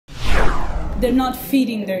they're not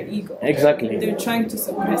feeding their ego. Exactly. They're trying to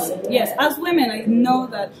suppress it. Yes, as women, I know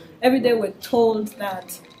that every day we're told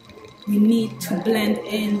that we need to blend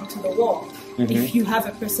into the world. If you have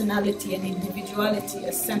a personality, an individuality,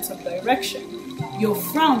 a sense of direction, you're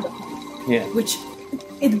frowned upon. Yeah. Which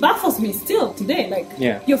it baffles me still today. Like,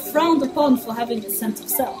 you're frowned upon for having a sense of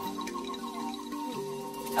self.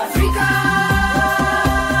 Africa,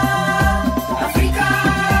 Africa,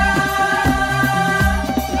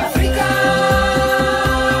 Africa,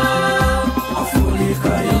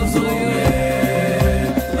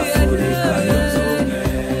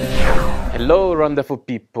 Hello, wonderful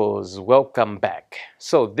peoples. Welcome back.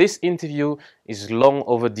 So this interview is long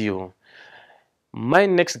overdue. My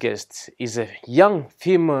next guest is a young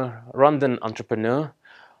female Rwandan entrepreneur,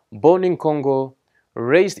 born in Congo,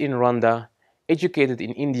 raised in Rwanda, educated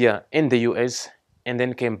in India and the US, and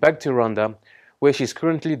then came back to Rwanda, where she's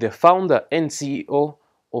currently the founder and CEO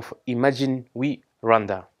of Imagine We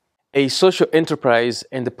Rwanda, a social enterprise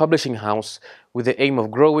and a publishing house with the aim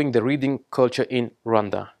of growing the reading culture in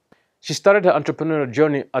Rwanda. She started her entrepreneurial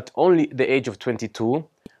journey at only the age of 22,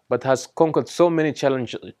 but has conquered so many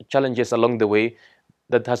challenges along the way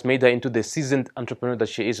that has made her into the seasoned entrepreneur that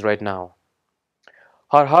she is right now.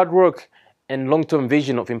 Her hard work and long-term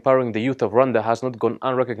vision of empowering the youth of Rwanda has not gone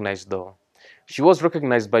unrecognized though. She was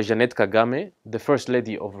recognized by Jeannette Kagame, the First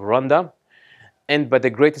Lady of Rwanda, and by the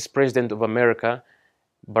greatest President of America,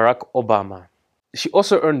 Barack Obama. She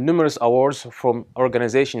also earned numerous awards from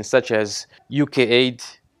organizations such as UK Aid,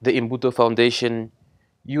 the Imbuto Foundation,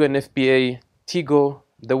 UNFPA, TIGO,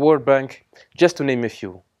 the World Bank, just to name a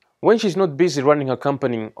few. When she's not busy running her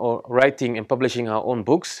company or writing and publishing her own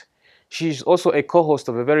books, she's also a co-host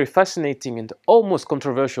of a very fascinating and almost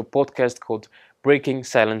controversial podcast called Breaking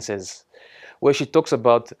Silences, where she talks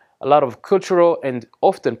about a lot of cultural and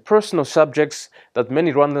often personal subjects that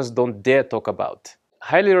many Rwandans don't dare talk about.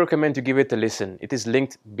 Highly recommend you give it a listen. It is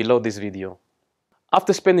linked below this video.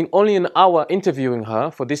 After spending only an hour interviewing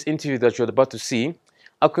her for this interview that you're about to see,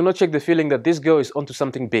 I could not shake the feeling that this girl is onto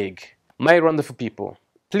something big. My wonderful people,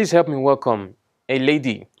 please help me welcome a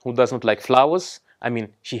lady who does not like flowers. I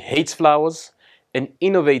mean, she hates flowers. An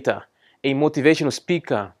innovator, a motivational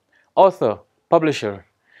speaker, author, publisher,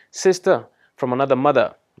 sister from another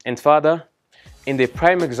mother and father, and a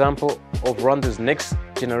prime example of Rwanda's next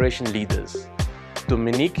generation leaders,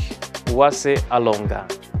 Dominique Alonga.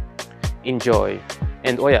 Enjoy.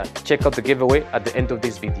 And oh yeah, check out the giveaway at the end of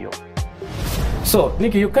this video. So,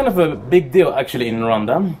 Nikki, you're kind of a big deal actually in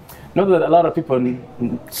Rwanda. Not that a lot of people,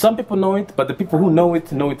 some people know it, but the people who know it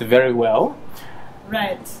very well.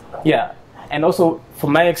 Right. Yeah, and also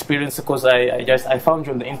from my experience, because I found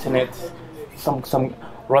you on the internet, some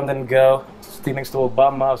Rwandan girl sitting next to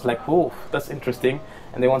Obama. I was like, oh, that's interesting.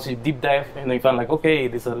 And then once you deep dive, and you found like, okay,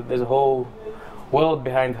 there's a whole world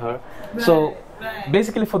behind her. Right. So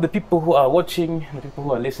basically, for the people who are watching, the people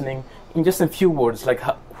who are listening, in just a few words, like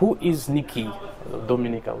who is Nikki?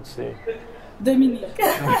 Dominique, I would say. Dominique.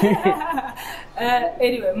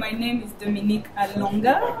 Anyway, my name is Dominique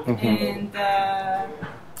Alonga, and I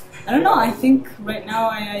don't know. I think right now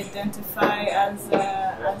I identify as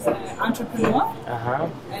an entrepreneur,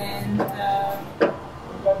 and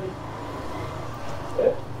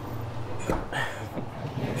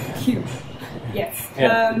cute. Yes.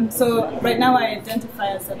 Yeah. So right now I identify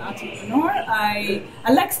as an entrepreneur. I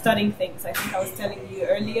like studying things. I think I was telling you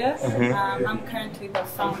earlier. I'm currently the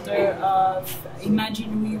founder of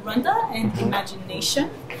Imagine We Rwanda and Imagination.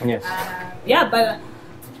 Yes. Yeah, but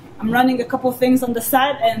I'm running a couple things on the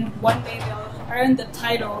side, and one day they'll earn the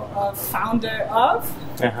title of founder of.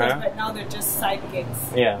 Because right now they're just side gigs.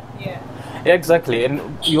 Yeah. Yeah, exactly. And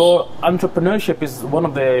your entrepreneurship is one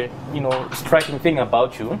of the striking thing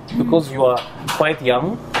about you, because you are quite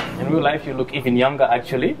young. In real life, you look even younger,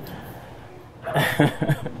 actually.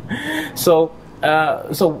 So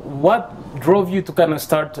what drove you to kind of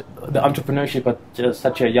start the entrepreneurship at just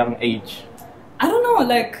such a young age? I don't know.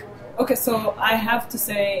 Like, okay, so I have to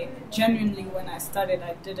say, genuinely, when I started,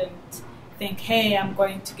 I didn't think, hey, I'm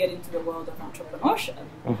going to get into the world of entrepreneurship.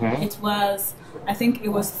 It was, I think it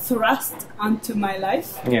was thrust onto my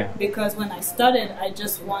life, because when I started, I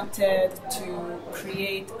just wanted to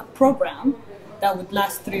create a program that would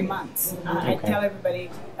last 3 months. I tell everybody,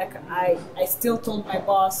 like, I still told my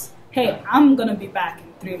boss, hey, I'm gonna be back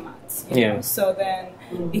in 3 months. You know? So then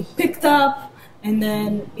it picked up, and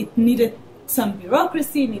then it needed some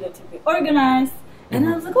bureaucracy, needed to be organized. And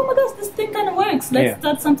I was like, oh my gosh, this thing kind of works. Let's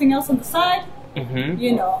start something else on the side,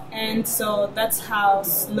 And so that's how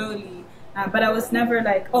slowly, but I was never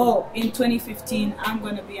like, oh, in 2015, I'm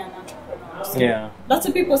going to be an entrepreneur. So Yeah. lots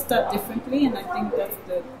of people start differently, and I think that's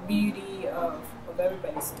the beauty of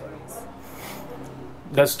everybody's stories.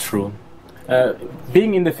 That's true.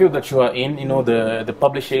 Being in the field that you are in, you know, the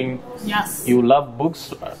publishing, Yes. you love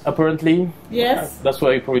books, apparently. Yes. That's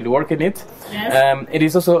why you probably work in it. Yes. It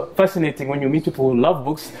is also fascinating when you meet people who love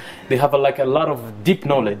books. They have a lot of deep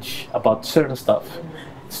knowledge about certain stuff.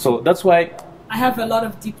 So that's why... I have a lot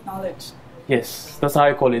of deep knowledge. Yes, that's how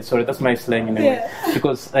I call it. Sorry, that's my slang in a way.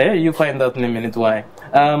 Because you find out in a minute why.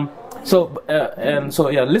 So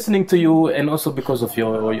listening to you, and also because of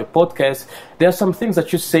your podcast, there are some things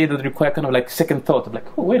that you say that require kind of like second thought. Like,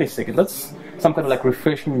 oh, wait a second, that's some kind of like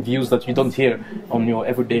refreshing views that you don't hear on your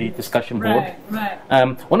everyday discussion board. Right.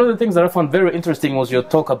 One of the things that I found very interesting was your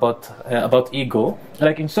talk about ego.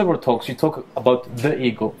 Like in several talks, you talk about the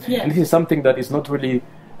ego, and this is something that is not really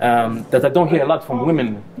that I don't hear a lot from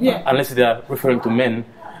women, unless they are referring to men.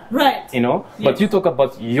 Right. You know, but you talk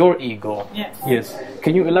about your ego. Yes. Yes.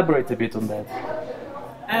 Can you elaborate a bit on that?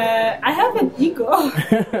 I have an ego.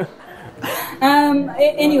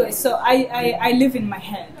 Anyway, so I live in my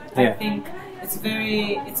head. I think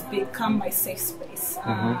it's become my safe space.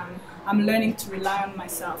 I'm learning to rely on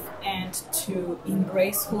myself and to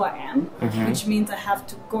embrace who I am, which means I have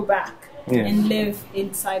to go back and live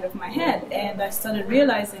inside of my head. And I started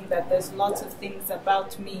realizing that there's lots of things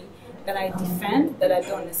about me that I defend that I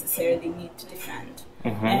don't necessarily need to defend.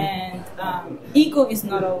 And ego is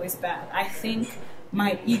not always bad. I think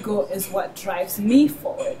my ego is what drives me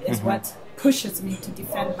forward, is what pushes me to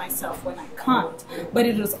defend myself when I can't. But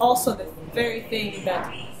it is also the very thing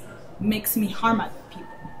that makes me harm other people.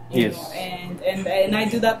 You know? And I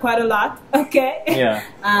do that quite a lot, okay? Yeah.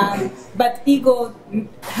 But ego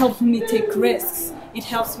helps me take risks. It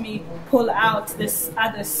helps me pull out this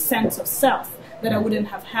other sense of self that I wouldn't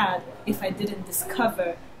have had if I didn't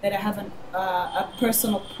discover that I have a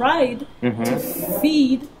personal pride to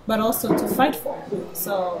feed, but also to fight for.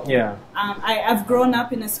 So I've grown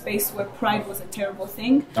up in a space where pride was a terrible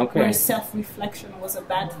thing, where self-reflection was a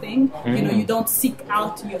bad thing. You know, you don't seek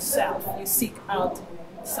out yourself, you seek out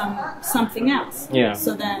something else.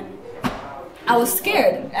 So then I was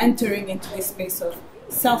scared entering into this space of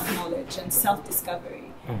self-knowledge and self-discovery.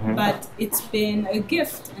 But it's been a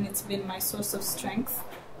gift, and it's been my source of strength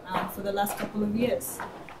for the last couple of years.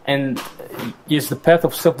 And yes, the path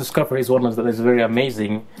of self-discovery is one that is very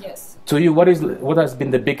amazing. Yes. To you, what has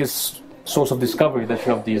been the biggest source of discovery that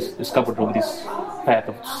you have discovered on this path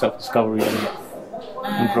of self-discovery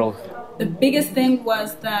and growth? The biggest thing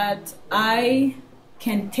was that I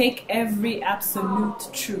can take every absolute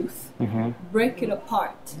truth, break it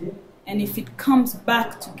apart, and if it comes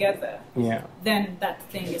back together, then that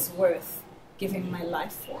thing is worth giving my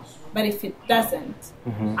life for. But if it doesn't,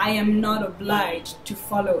 I am not obliged to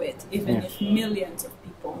follow it, even if millions of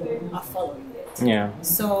people are following it.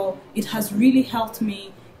 So it has really helped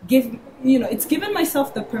me it's given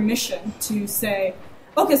myself the permission to say,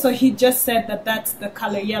 okay, so he just said that that's the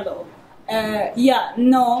color yellow.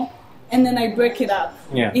 No, and then I break it up.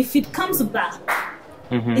 If it comes back,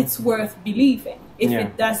 it's worth believing. If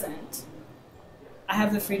it doesn't, I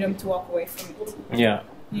have the freedom to walk away from it.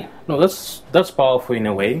 No, that's powerful in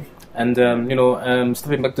a way. And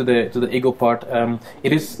stepping back to the ego part,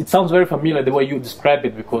 it sounds very familiar the way you describe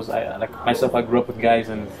it, because I grew up with guys,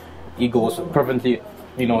 and ego was fervently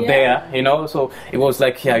there, so it was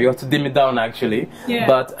like, you have to dim it down actually.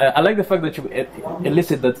 But I like the fact that you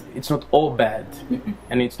elicit that it's not all bad,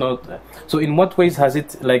 and it's not. So in what ways has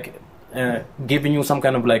it given you some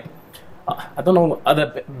kind of I don't know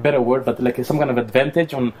other better word, but some kind of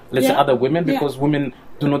advantage on, let's say, other women, because women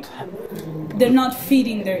do not. They're not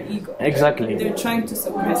feeding their ego. Exactly. They're trying to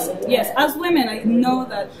suppress it. Yes, as women, I know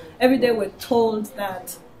that every day we're told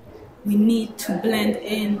that we need to blend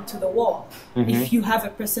into the wall. If you have a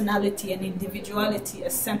personality, an individuality, a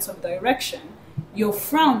sense of direction, you're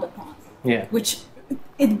frowned upon. Which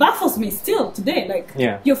it baffles me still today.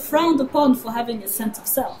 You're frowned upon for having a sense of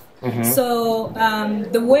self. So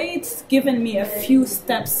the way it's given me a few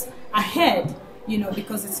steps ahead,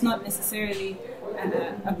 because it's not necessarily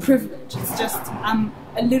a privilege, it's just I'm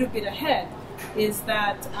a little bit ahead, is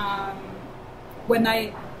that when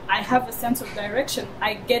I have a sense of direction,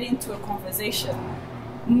 I get into a conversation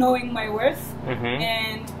knowing my worth,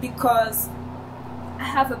 and because I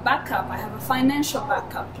have a backup, I have a financial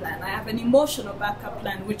backup plan, I have an emotional backup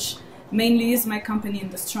plan, which mainly is my company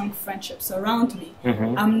and the strong friendships around me.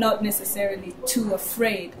 I'm not necessarily too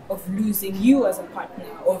afraid of losing you as a partner,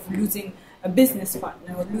 or of losing a business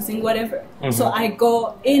partner, or losing whatever. So I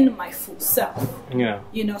go in my full self.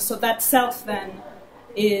 So that self then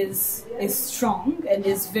is strong and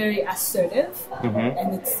is very assertive,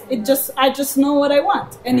 and I just know what I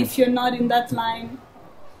want, and if you're not in that line,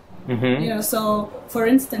 you know. So for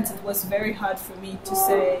instance, it was very hard for me to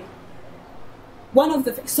say, one of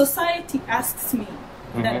the society asks me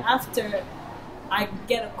that after I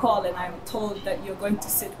get a call and I'm told that you're going to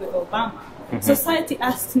sit with Obama, society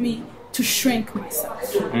asks me to shrink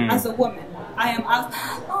myself as a woman. I am asked,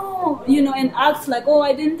 oh, you know, and act like, oh,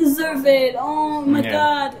 I didn't deserve it. Oh my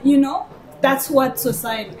God, you know. That's what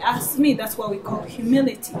society asks me. That's what we call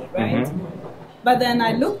humility, right? But then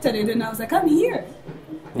I looked at it and I was like, I'm here.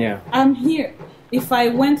 Yeah, I'm here. If I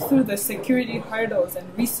went through the security hurdles and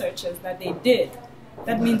researches that they did,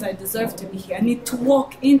 that means I deserve to be here. I need to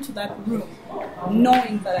walk into that room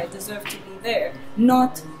knowing that I deserve to be there,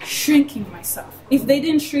 not shrinking myself. If they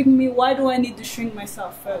didn't shrink me, why do I need to shrink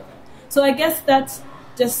myself further? So I guess that's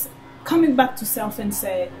just coming back to self and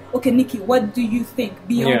say, okay, Nikki, what do you think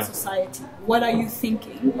beyond society? What are you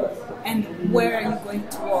thinking? And where are you going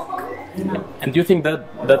to walk? And do you think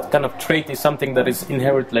that that kind of trait is something that is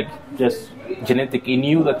inherent, like just genetic in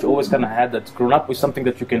you, that you always kind of had, that's grown up with, something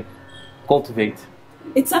that you can cultivate?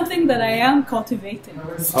 It's something that I am cultivating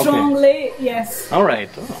strongly, yes. All right.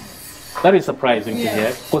 Oh, that is surprising to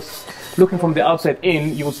hear. Because looking from the outside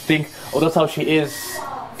in, you would think, oh, that's how she is,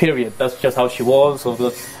 period. That's just how she was, or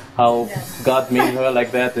that's how God made her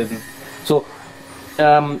like that. And so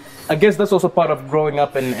I guess that's also part of growing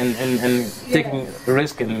up and taking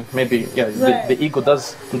risk, and maybe the ego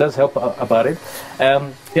does help about it.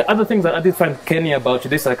 The other thing that I did find Kenya about you,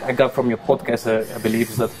 this I got from your podcast, I believe,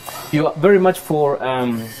 is that you are very much for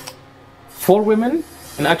women,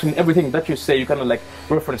 and actually everything that you say you kind of like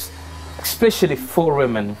reference, especially for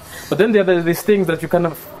women. But then there are these things that you kind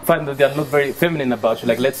of find that they are not very feminine about you.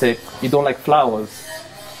 Like, let's say you don't like flowers.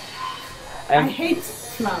 And I hate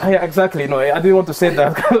flowers. Yeah, exactly. No, I didn't want to say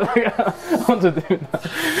that. I want to do that.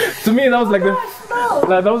 To me, that was like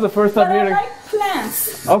that was the first time hearing. I like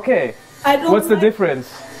plants. Okay. I don't. What's the difference?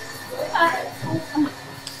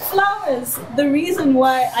 Flowers. The reason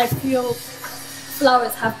why I feel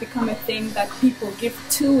flowers have become a thing that people give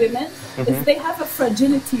to women is they have a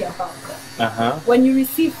fragility about them. When you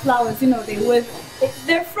receive flowers, you know,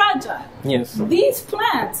 they're fragile. Yes. These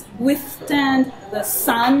plants withstand the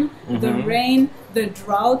sun, the rain, the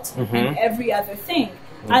drought, and every other thing.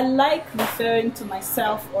 I like referring to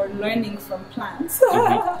myself or learning from plants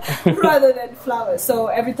rather than flowers. So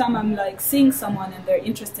every time I'm like seeing someone and they're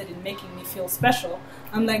interested in making me feel special,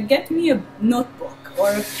 I'm like, get me a notebook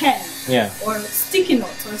or a pen or sticky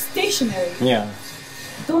notes or stationery. Yeah.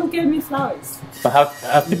 Don't give me flowers. But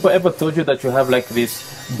have people ever told you that you have like these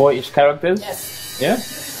boyish characters? Yes. Yeah?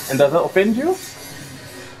 And does that offend you?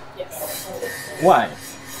 Yes. Why?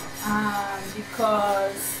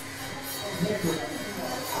 Because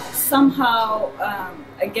somehow,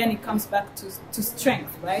 again, it comes back to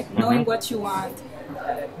strength, right? Knowing what you want,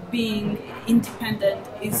 being independent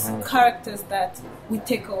is characters that we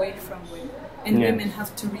take away from women. And women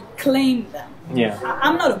have to reclaim them. Yeah.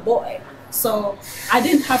 I'm not a boy, so I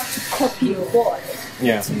didn't have to copy a boy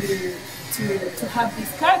to have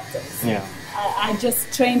these characters. Yeah. I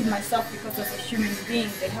just trained myself because as a human being,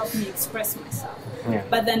 they help me express myself. Yeah.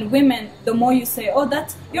 But then women, the more you say, oh,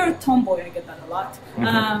 you're a tomboy, I get that a lot.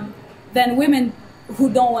 Then women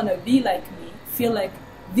who don't want to be like me feel like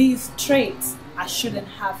these traits, I shouldn't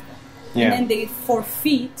have them. Yeah. And then they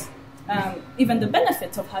forfeit even the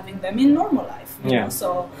benefits of having them in normal life. You know?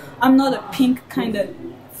 So I'm not a pink kind of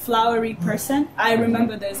flowery person. I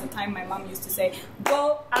remember there's a time my mom used to say,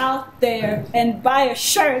 go out there and buy a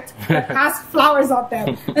shirt that has flowers on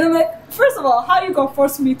them. And I'm like, first of all, how are you going to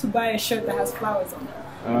force me to buy a shirt that has flowers on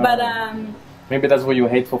them? But maybe that's where your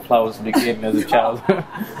hate for flowers became as a child.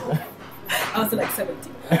 I was like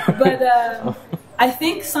 17. But I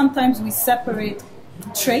think sometimes we separate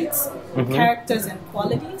traits, characters and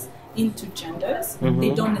qualities into genders. They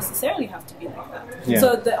don't necessarily have to be like that. Yeah.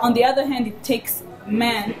 So on the other hand, it takes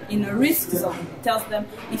men in a risk zone. It tells them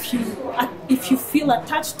if you feel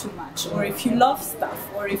attached too much, or if you love stuff,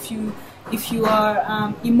 or if you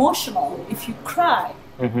are emotional, if you cry,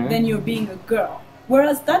 then you're being a girl.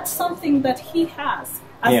 Whereas that's something that he has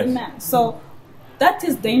as a man. So that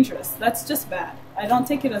is dangerous. That's just bad. I don't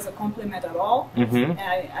take it as a compliment at all.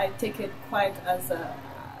 I take it quite as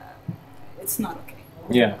it's not okay.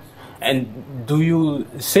 Yeah. And do you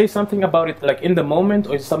say something about it like in the moment,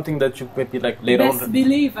 or is it something that you maybe like later on? Best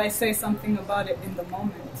believe I say something about it in the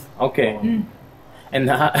moment. Okay. And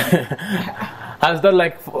has that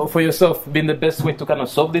like for yourself been the best way to kind of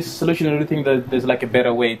solve this solution, or do you think that there's like a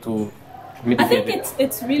better way to mitigate it? I think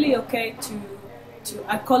it's really okay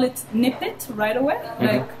I call it nip it right away.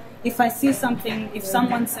 Like, if I see something, if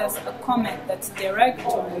someone says a comment that's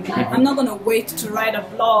derogatory, I'm not going to wait to write a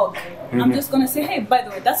blog. I'm just going to say, hey, by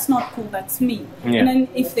the way, that's not cool, that's me. And then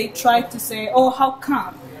if they try to say, oh, how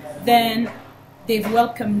come? Then they've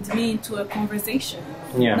welcomed me into a conversation,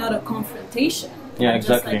 not a confrontation. Yeah, Just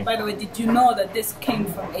exactly. like, by the way, did you know that this came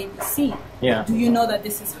from ABC? Yeah. Do you know that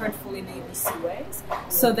this is hurtful in ABC ways?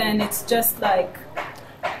 So then it's just like,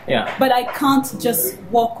 but I can't just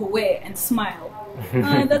walk away and smile.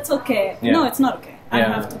 That's okay. No, it's not okay. I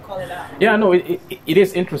have to call it out. Yeah, no, it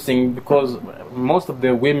is interesting because most of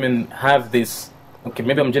the women have this. Okay,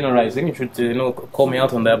 maybe I'm generalizing. You should call me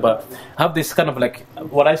out on that, but have this kind of like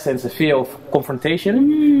what I sense a fear of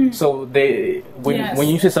confrontation. So when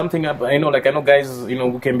you say something, I know guys,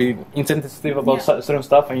 who can be insensitive about certain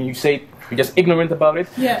stuff, and you say you're just ignorant about it.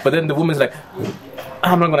 But then the woman's like,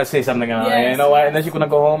 I'm not gonna say something, and then she's gonna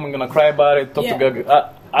go home and gonna cry about it. Talk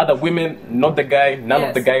to other women, not the guy, none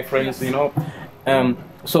of the guy friends,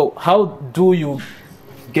 So how do you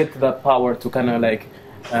get that power to kind of like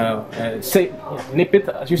say, nip it,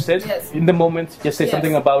 as you said, in the moment, just say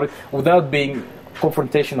something about it without being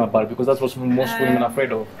confrontational about it, because that's what most women are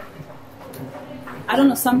afraid of? I don't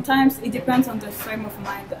know, sometimes it depends on the frame of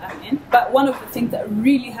mind that I'm in, but one of the things that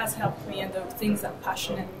really has helped me and the things that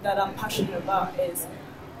I'm passionate about is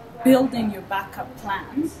building your backup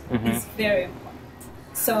plans is very important.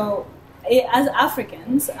 So as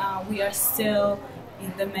Africans, we are still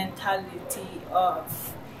in the mentality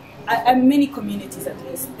of, many communities at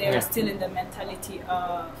least, they are still in the mentality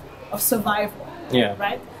of survival,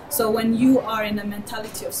 right? So when you are in a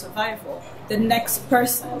mentality of survival, the next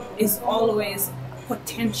person is always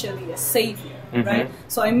potentially a savior, right?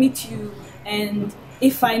 So I meet you, and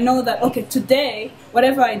if I know that, okay, today,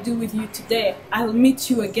 whatever I do with you today, I'll meet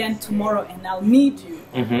you again tomorrow and I'll need you,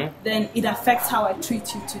 then it affects how I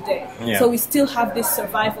treat you today. So we still have this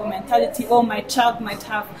survival mentality. Oh, my child might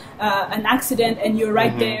have an accident and you're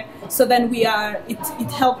right there. So then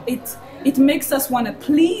it makes us want to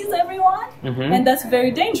please everyone, and that's very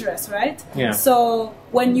dangerous, right? So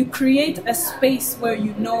when you create a space where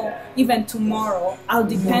even tomorrow I'll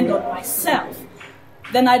depend on myself,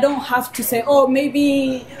 then I don't have to say, oh,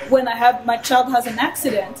 maybe when my child has an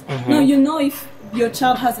accident. No, if your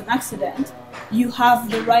child has an accident, you have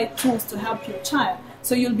the right tools to help your child.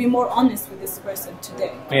 So you'll be more honest with this person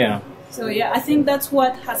today. So I think that's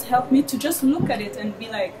what has helped me to just look at it and be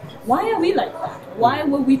like, why are we like that? Why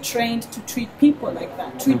were we trained to treat people like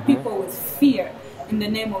that? Treat people with fear in the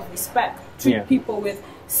name of respect. Treat people with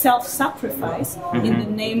self-sacrifice in the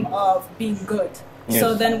name of being good.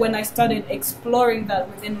 So then when I started exploring that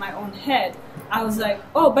within my own head, I was like,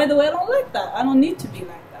 oh, by the way, I don't like that. I don't need to be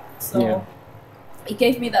like that. So it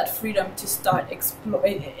gave me that freedom to start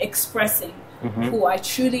expressing who I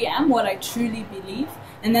truly am, what I truly believe.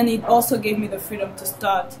 And then it also gave me the freedom to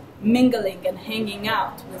start mingling and hanging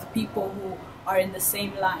out with people who are in the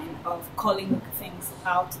same line of calling things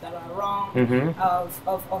out that are wrong,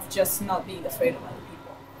 of just not being afraid of other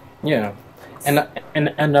people.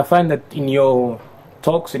 And I find that in your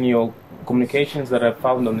talks, in your communications that I've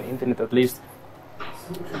found on the internet at least,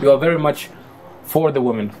 you are very much for the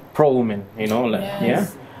women, pro-women,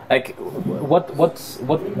 Like, what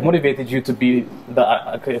motivated you to be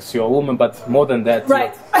I guess you're a woman, but more than that,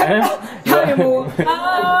 right? I'm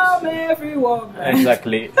every woman.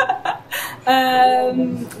 Exactly.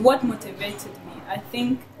 What motivated me? I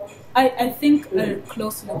think a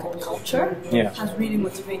close look at culture has really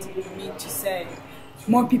motivated me to say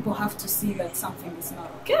more people have to see that something is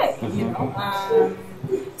not okay.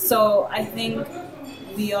 So I think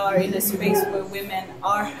we are in a space where women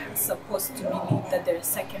are supposed to believe that they're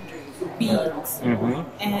secondary beings.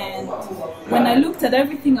 And when I looked at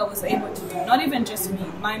everything I was able to do, not even just me,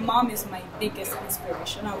 my mom is my biggest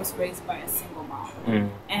inspiration. I was raised by a single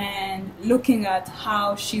mom. And looking at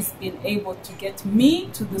how she's been able to get me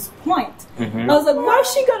to this point, I was like, why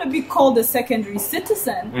is she going to be called a secondary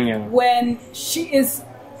citizen when she is,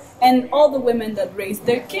 and all the women that raise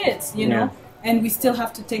their kids, and we still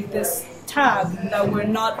have to take this tag that we're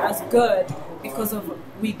not as good because of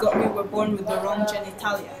we were born with the wrong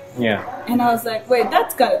genitalia. And I was like, wait,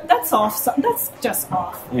 that's off. That's just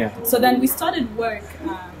off. So then we started work,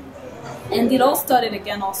 and it all started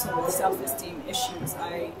again also with self-esteem issues.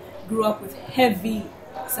 I grew up with heavy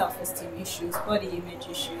self-esteem issues, body image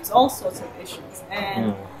issues, all sorts of issues,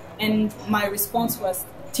 and my response was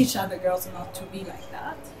teach other girls not to be like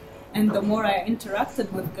that. And the more I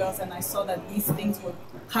interacted with girls and I saw that these things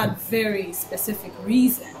had very specific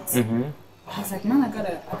reasons, I was like, man, I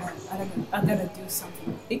gotta do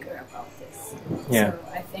something bigger about this. Yeah. So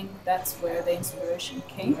I think that's where the inspiration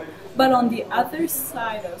came. But on the other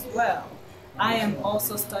side as well, I am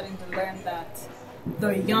also starting to learn that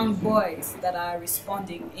the young boys that are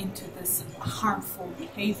responding into this harmful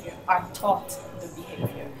behavior are taught the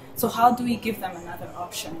behavior. So how do we give them another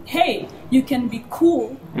option? Hey, you can be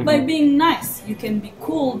cool by being nice. You can be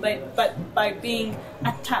cool by being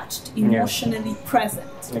attached, emotionally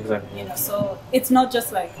present. Exactly. You know, so it's not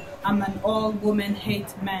just like I'm an all woman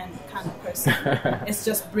hate men kind of person. It's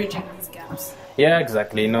just bridging these gaps. Yeah,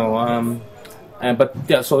 exactly. No, but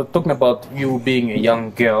yeah. So talking about you being a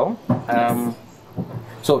young girl,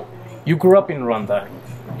 so you grew up in Rwanda,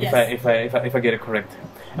 if I get it correct.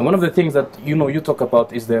 And one of the things that you talk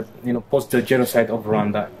about is the post-genocide of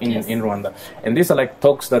Rwanda in Rwanda, and these are like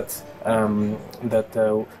talks that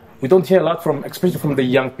we don't hear a lot from, especially from the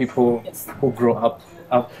young people who grow up.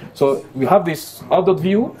 So we have this adult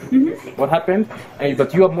view, what happened,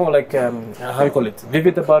 but you are more like how you call it,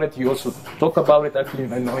 vivid about it. You also talk about it actually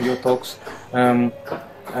in your talks.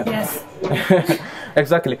 Yes.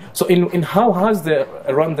 Exactly. So in how has the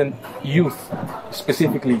Rwandan youth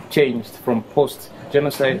specifically changed from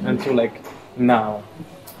post-genocide until like now?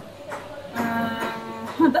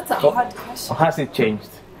 That's a hard question. How has it changed?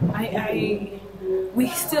 We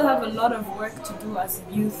still have a lot of work to do as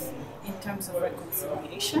youth in terms of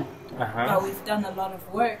reconciliation. But we've done a lot of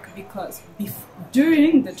work because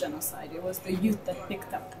during the genocide, it was the youth that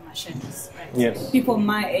picked up the machetes. Right? Yes. People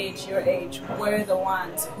my age, your age, were the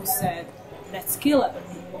ones who said, let's kill other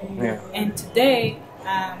people. Yeah. And today,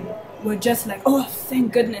 we're just like, oh,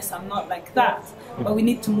 thank goodness I'm not like that. But we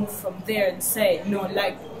need to move from there and say, no,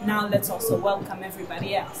 like, now let's also welcome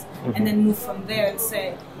everybody else. And then move from there and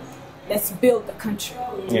say, let's build the country.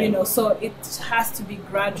 So it has to be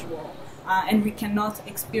gradual. And we cannot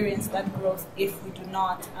experience that growth if we do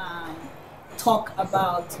not talk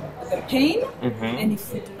about the pain and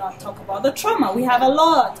if we do not talk about the trauma. We have a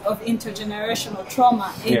lot of intergenerational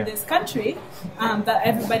trauma in this country that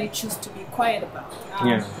everybody chooses to be quiet about.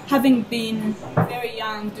 Having been very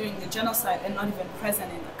young during the genocide and not even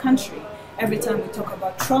present in the country, every time we talk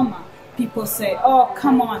about trauma, people say, oh,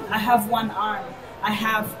 come on, I have one arm. I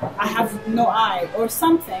have no eye or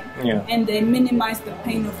something, and they minimize the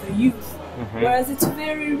pain of the youth, whereas it's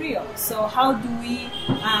very real. So how do we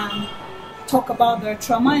talk about their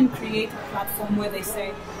trauma and create a platform where they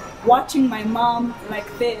say, watching my mom like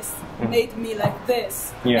this made me like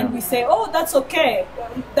this, and we say, oh, that's okay,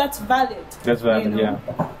 that's valid. That's valid,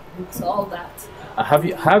 So all that.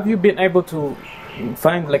 Have you been able to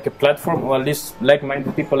find like a platform, or at least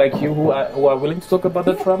like-minded people like you who are willing to talk about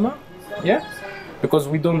the trauma? Yeah. Because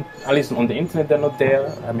we don't, at least on the internet, they're not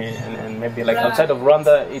there. I mean, and maybe like outside of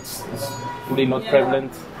Rwanda, it's really not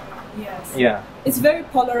prevalent. Yes. Yeah. It's very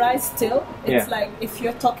polarized still. It's like if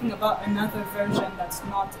you're talking about another version that's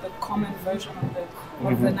not the common version of the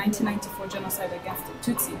 1994 genocide against the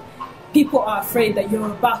Tutsi, people are afraid that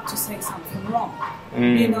you're about to say something wrong.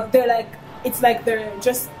 They're like, it's like they're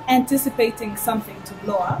just anticipating something to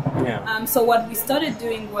blow up. So what we started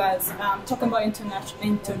doing was talking about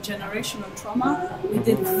intergenerational trauma. We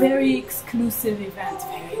did very exclusive events,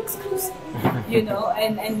 very exclusive,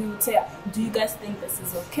 and we would say, do you guys think this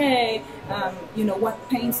is okay? What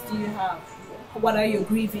pains do you have? What are your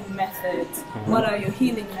grieving methods? What are your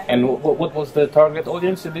healing methods? And what was the target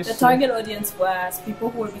audience in this? The target audience was people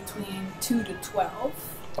who were between 2 to 12.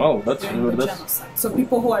 Oh, that's genocide. So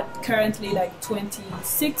people who are currently like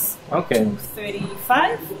 26 to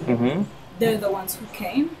 35, they're the ones who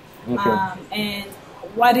came. And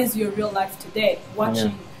what is your real life today?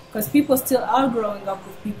 Watching, because people still are growing up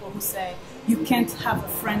with people who say, you can't have a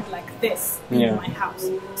friend like this in my house.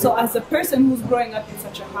 So as a person who's growing up in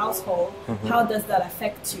such a household, how does that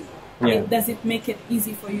affect you? Does it make it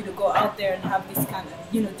easy for you to go out there and have these kind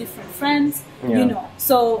of, different friends?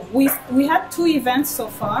 So we had 2 events so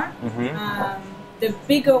far. The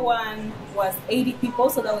bigger one was 80 people,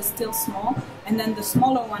 so that was still small. And then the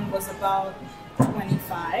smaller one was about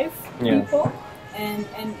 25 people. And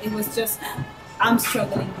it was just, I'm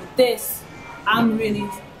struggling with this. I'm really,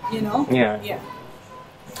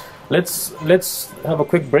 Let's have a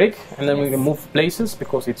quick break, and then we can move places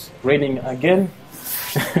because it's raining again.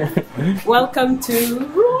 Welcome to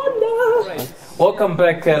Rwanda. Welcome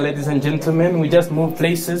back, ladies and gentlemen. We just moved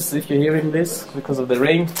places, if you're hearing this, because of the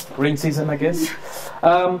rain season, I guess.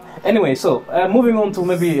 Anyway, so moving on to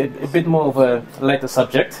maybe a bit more of a lighter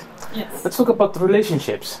subject. Yes. Let's talk about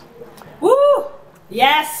relationships. Woo!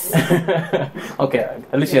 Yes. Okay,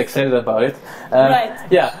 at least you're excited about it. Right.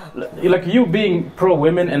 Yeah, like you being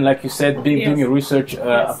pro-women and like you said, doing your research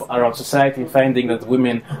around society, finding that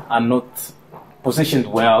women are not positioned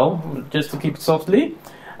well, just to keep it softly,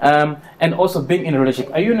 and also being in a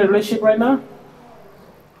relationship. Are you in a relationship right now?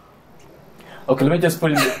 Okay, let me just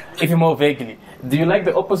put it even more vaguely. Do you like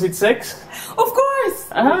the opposite sex? Of course.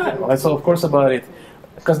 Well, so of course about it.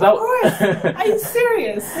 Because now, of course. Are you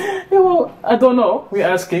serious? Yeah, well, I don't know. We're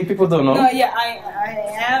asking. People don't know. No, yeah, I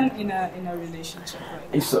am in a relationship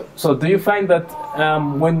right now. So do you find that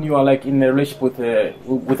when you are like in a relationship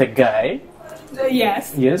with a guy?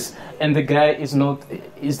 Yes. Yes, and the guy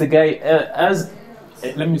is the guy as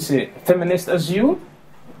let me say feminist as you,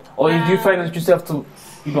 or do you find that you have to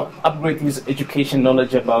upgrade his education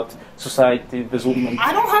knowledge about society, the woman?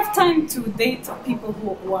 I don't have time to date people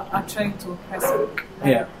who are trying to oppress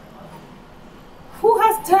me. Yeah. Who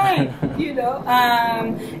has time,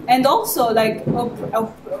 and also like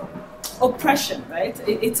oppression, right?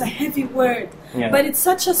 It's a heavy word, but it's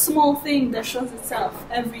such a small thing that shows itself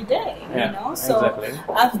every day, So exactly.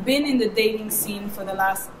 I've been in the dating scene for the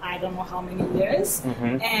last I don't know how many years,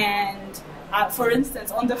 and for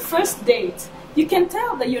instance, on the first date, you can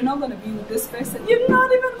tell that you're not going to be with this person. You're not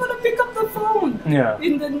even going to pick up the phone. Yeah.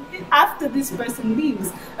 After this person leaves.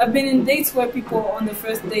 I've been in dates where people on the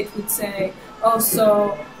first date would say, "Oh,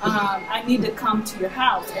 so I need to come to your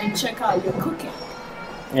house and check out your cooking."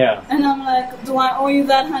 Yeah. And I'm like, "Do I owe you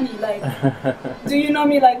that, honey? Like, do you know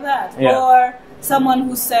me like that?" Yeah. Or someone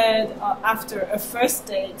who said after a first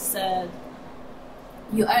date said,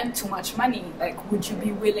 "You earn too much money. Like, would you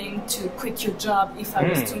be willing to quit your job if I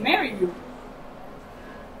was to marry you?"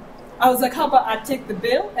 I was like, how about I take the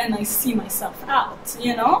bill and I see myself out,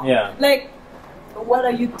 Yeah. Like, what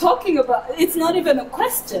are you talking about? It's not even a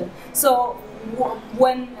question. So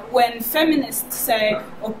when feminists say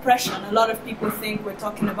oppression, a lot of people think we're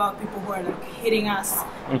talking about people who are like hitting us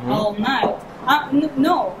all night.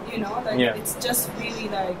 No, it's just really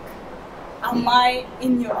like, am I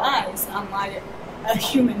in your eyes? Am I a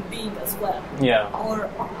human being as well? Yeah. Or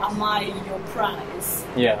am I your prize?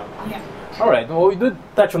 Yeah. Yeah. All right. Well, we did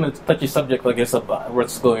touch on a touchy subject, I guess, about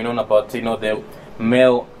what's going on about the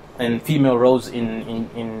male and female roles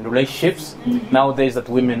in relationships nowadays. That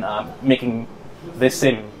women are making the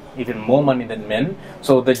same, even more money than men.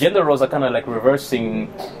 So the gender roles are kind of like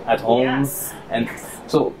reversing at home. Yes. And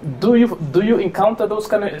so, do you encounter those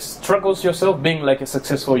kind of struggles yourself, being like a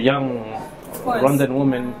successful young Rwandan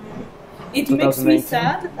woman? It makes me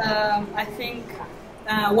sad. I think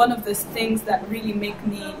one of the things that really make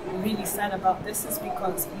me really sad about this is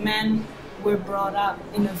because men were brought up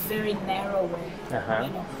in a very narrow way.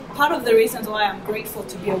 Part of the reasons why I'm grateful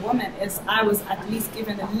to be a woman is I was at least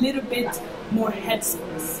given a little bit more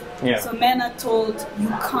headspace. Yeah. So men are told you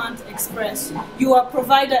can't express. You are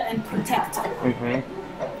provider and protector.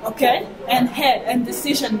 Okay? And head and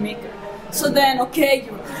decision maker. So then, okay,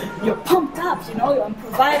 you're pumped up, you're a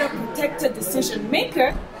provider, protector, decision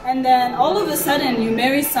maker, and then all of a sudden you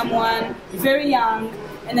marry someone very young,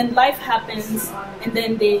 and then life happens, and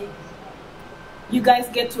then you guys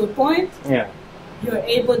get to a point, you're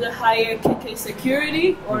able to hire KK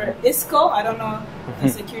security or ISCO, I don't know the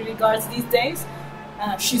security guards these days.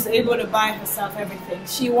 She's able to buy herself everything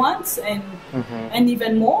she wants and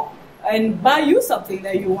even more, and buy you something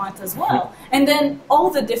that you want as well. And then all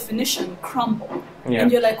the definition crumble.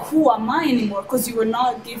 And you're like, who am I anymore? Because you were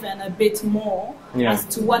not given a bit more as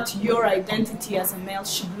to what your identity as a male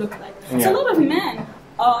should look like. So a lot of men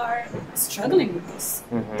are struggling with this.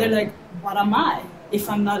 They're like, what am I if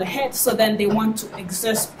I'm not a head? So then they want to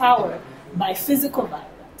exert power by physical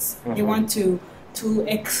violence. They want to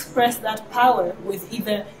express that power with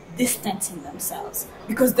either distancing themselves.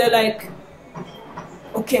 Because they're like,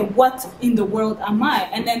 okay, what in the world am I?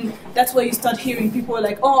 And then that's where you start hearing people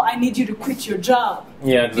like, oh, I need you to quit your job.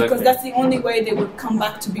 Yeah, exactly. Because that's the only way they will come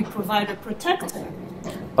back to be provider protector.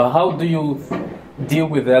 But how do you deal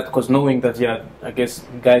with that? Because knowing that, I guess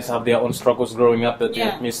guys have their own struggles growing up that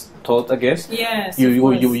they're mistaught, I guess. Yes,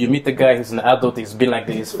 you meet a guy who's an adult, he's been like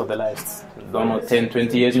this for the last, 10,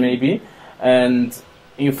 20 years maybe. And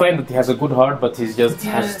you find that he has a good heart, but he just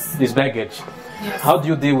has this baggage. How do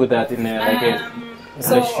you deal with that in a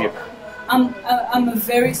relationship? I'm a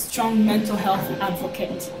very strong mental health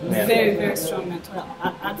advocate. Very, very strong mental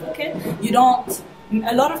health advocate.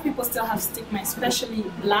 A lot of people still have stigma, especially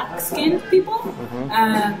black-skinned people,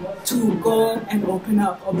 to go and open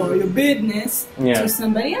up about your business to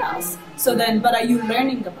somebody else. So then, but are you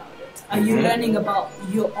learning about it? Are you learning about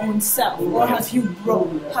your own self, or have you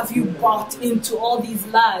bought into all these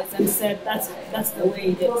lies and said that's the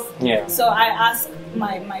way it is? Yeah. So I ask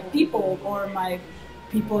my people, or my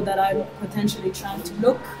people that I'm potentially trying to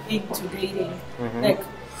look into dating, like,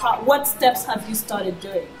 what steps have you started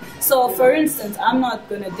doing? So, for instance, I'm not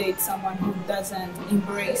going to date someone who doesn't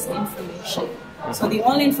embrace information. So the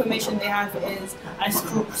only information they have is I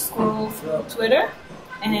scroll through Twitter,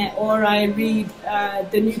 or I read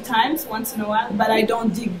the New Times once in a while, but I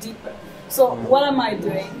don't dig deeper. So what am I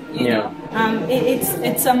doing? You know,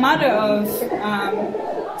 it's a matter of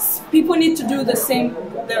people need to do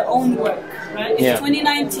their own work, right? It's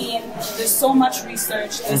 2019. There's so much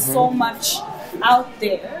research. There's so much out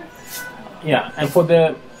there. Yeah, and for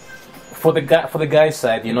the guy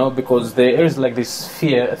side, you know, because there is like this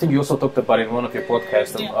fear. I think you also talked about it in one of your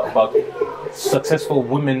podcasts about successful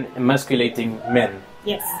women emasculating men.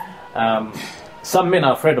 Yes. Some men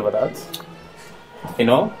are afraid of that. You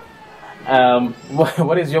know,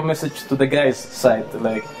 what is your message to the guys' side?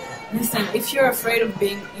 Like, listen, if you're afraid of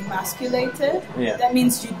being emasculated, that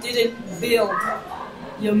means you didn't build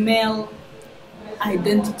your male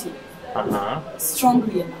identity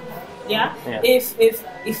strongly enough. Yeah?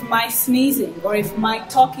 If my sneezing, or if my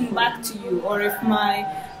talking back to you, or if my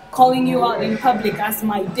calling you out in public as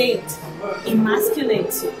my date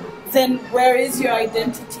emasculates you, then where is your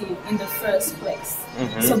identity in the first place?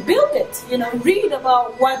 So build it. You know, read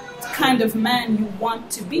about what kind of man you want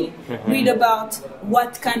to be. Read about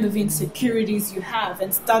what kind of insecurities you have,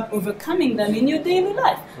 and start overcoming them in your daily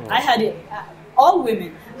life. I had it. All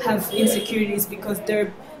women have insecurities because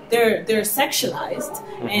they're sexualized,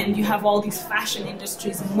 and you have all these fashion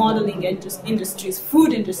industries, modeling industries,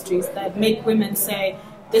 food industries that make women say,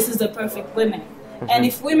 this is the perfect woman. And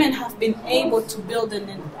if women have been able to build an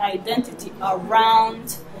identity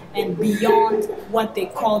around and beyond what they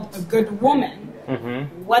called a good woman,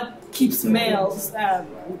 what keeps men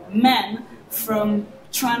from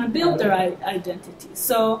trying to build their identity?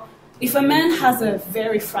 So if a man has a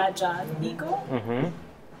very fragile ego,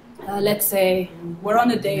 let's say we're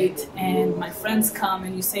on a date and my friends come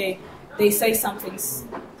and they say something's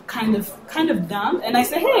kind of dumb, and I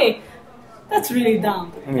say, hey, that's really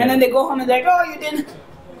dumb. And then they go home and they're like, oh, you didn't.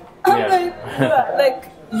 I'm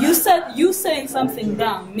like, you saying something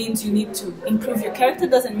dumb means you need to improve your character.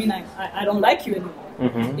 Doesn't mean I don't like you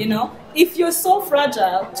anymore. You know, if you're so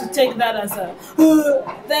fragile to take that as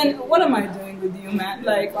then what am I doing with you, man?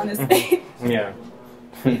 Like, honestly.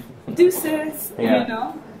 Deuces, you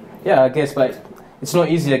know. Yeah, I guess, but it's not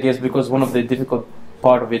easy, I guess, because one of the difficult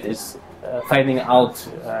part of it is finding out,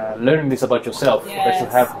 learning this about yourself, that you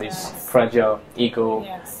have this fragile ego,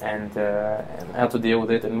 and how to deal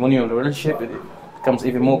with it. And when you're in a relationship, it becomes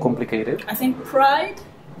even more complicated. I think pride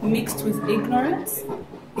mixed with ignorance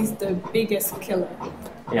is the biggest killer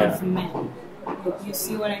of men. You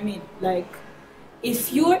see what I mean? Like,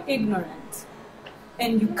 if you're ignorant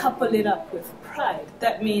and you couple it up with pride,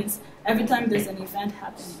 that means every time there's an event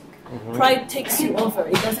happening, pride takes you over.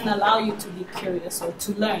 It doesn't allow you to be curious or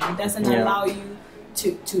to learn. It doesn't allow you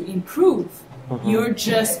to improve. You're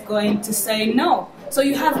just going to say no. So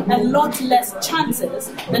you have a lot less chances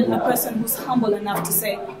than a person who's humble enough to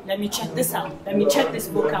say, let me check this out, let me check this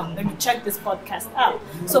book out, let me check this podcast out.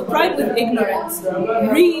 So pride with ignorance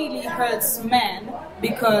really hurts men,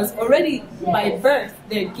 because already by birth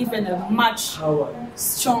they're given a much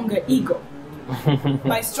stronger ego.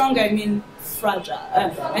 By stronger, I mean fragile,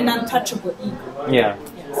 an untouchable ego. Yeah.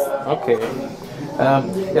 Yes.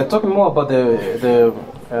 Okay. Talking more about the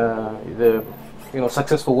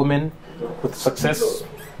successful women with success.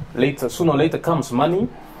 Sooner or later comes money,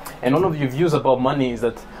 and one of your views about money is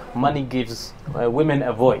that money gives women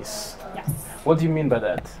a voice. Yes. What do you mean by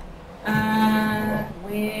that?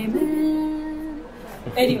 Women.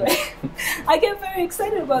 Anyway, I get very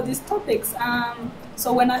excited about these topics.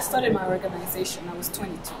 So when I started my organization, I was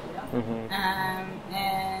 22,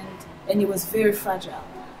 and it was very fragile.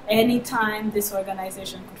 Anytime this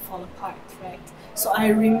organization could fall apart, right? So I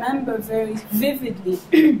remember very vividly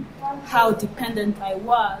how dependent I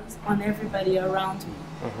was on everybody around me.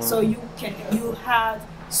 So you had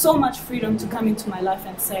so much freedom to come into my life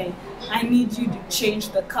and say, I need you to change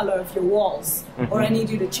the color of your walls, or I need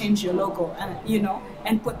you to change your logo, and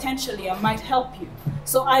and potentially I might help you.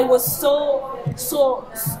 So I was so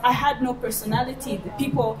I had no personality. The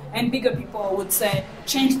people and bigger people would say,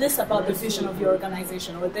 change this about the vision of your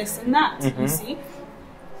organization, or this and that, you see?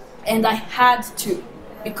 And I had to,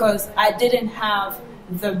 because I didn't have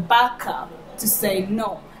the backup to say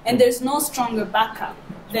no. And there's no stronger backup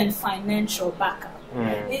than financial backup.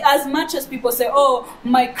 As much as people say, oh,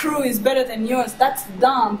 my crew is better than yours, that's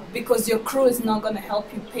dumb, because your crew is not going to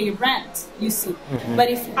help you pay rent, you see. But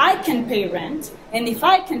if I can pay rent, and if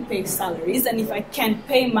I can pay salaries, and if I can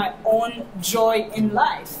pay my own joy in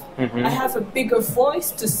life, I have a bigger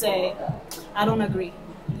voice to say, I don't agree,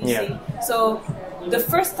 you see. So the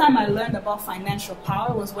first time I learned about financial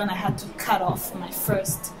power was when I had to cut off my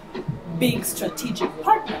first big strategic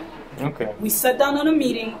partner. Okay. We sat down on a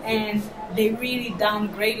meeting and they really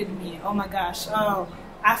downgraded me. Oh my gosh, oh,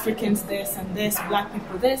 Africans this and this, black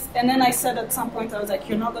people this. And then I said at some point, I was like,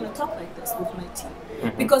 you're not going to talk like this with my team.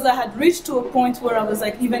 Because I had reached to a point where I was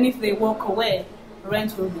like, even if they walk away,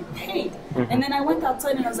 rent will be paid. And then I went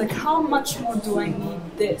outside and I was like, how much more do I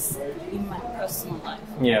need this in my personal life?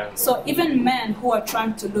 Yeah. So even men who are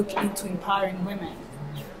trying to look into empowering women,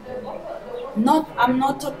 I'm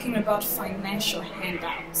not talking about financial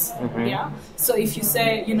handouts. Yeah. So if you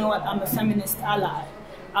say, you know what, I'm a feminist ally,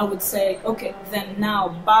 I would say, okay, then now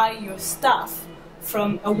buy your stuff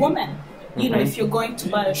from a woman. You know, if you're going to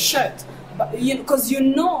buy a shirt, because you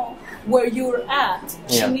know where you're at,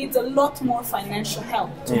 she needs a lot more financial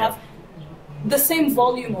help to have the same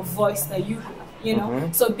volume of voice that you have. You know,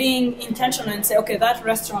 so being intentional and say, okay, that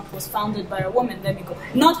restaurant was founded by a woman. Let me go.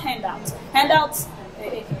 Not handouts. Handouts.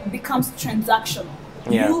 It becomes transactional.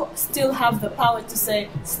 You still have the power to say,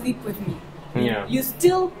 sleep with me. You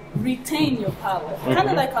still retain your power. Kind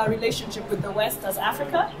of like our relationship with the West as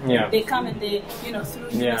Africa. They come and they, you know, through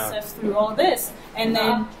UNICEF, through all this, and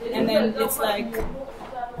then it's like,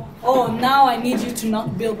 oh, now I need you to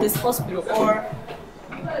not build this hospital. Or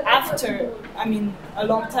after, I mean, a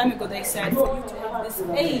long time ago they said, for you to have this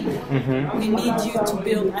aid, we need you to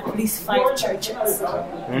build at least 5 churches.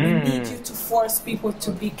 We need you to force people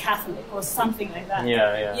to be Catholic or something like that.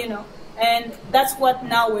 You know, and that's what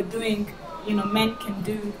now we're doing, you know, men can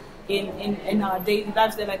do in our daily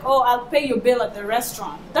lives. They're like, oh, I'll pay your bill at the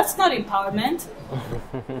restaurant. That's not empowerment.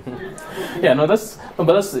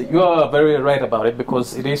 But you are very right about it,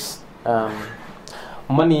 because it is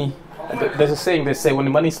money. There's a saying, they say, when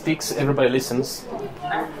the money speaks, everybody listens.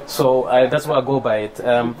 So that's why I go by it.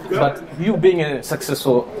 But you being a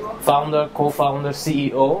successful founder, co-founder,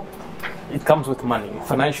 CEO, it comes with money,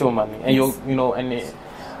 financial money, and you know, and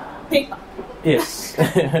paper. Yes,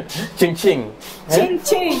 ching ching, ching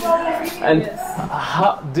ching. And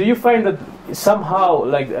how do you find that somehow,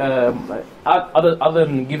 like other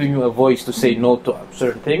than giving you a voice to say no to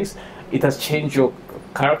certain things, it has changed your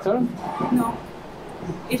character? No.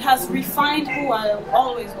 It has refined who I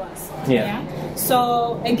always was.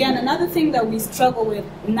 So again, another thing that we struggle with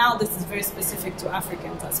now, this is very specific to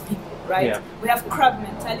Africans as people, right? We have crab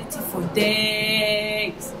mentality for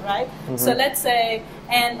days, right? So let's say,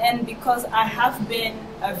 and because I have been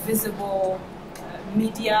a visible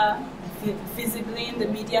visibly in the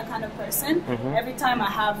media kind of person, every time I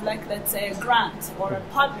have, like, let's say a grant or a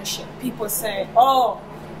partnership, people say,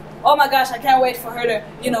 oh my gosh, I can't wait for her to,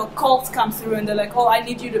 you know, calls come through and they're like, oh, I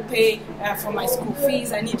need you to pay for my school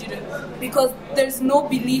fees. I need you to, because there's no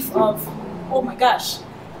belief of, oh my gosh,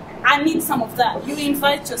 I need some of that. You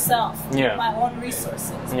invite yourself, my own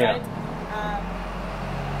resources, right?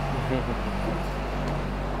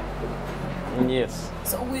 Yes.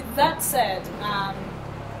 So with that said,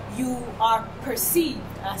 you are perceived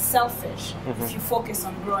as selfish if you focus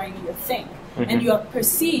on growing your thing. And you are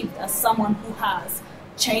perceived as someone who has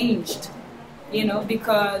changed, you know,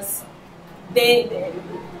 because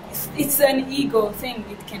it's an ego thing.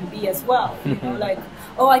 It can be as well, you know, like,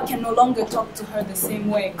 oh, I can no longer talk to her the same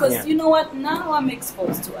way, because you know what, now I'm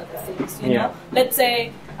exposed to other things, you know. Let's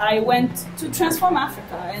say I went to Transform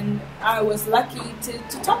Africa and I was lucky to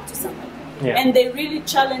talk to somebody, and they really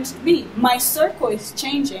challenged me. My circle is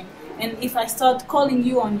changing, and if I start calling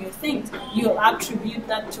you on your things, you'll attribute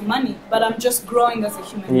that to money, but I'm just growing as a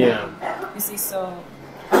human being, you see. So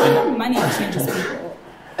money changes people.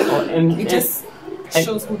 It just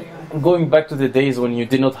shows who they are. Going back to the days when you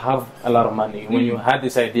did not have a lot of money, when you had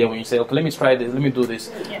this idea, when you say, okay, let me try this, let me do this.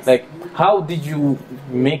 Like, how did you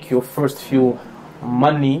make your first few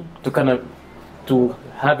money to kind of to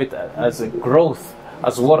have it as a growth,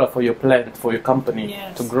 as water for your plant, for your company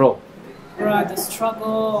to grow? Right, the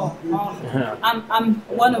struggle. I'm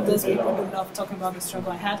one of those people who love talking about the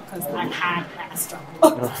struggle I had, because I had that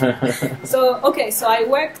struggle. So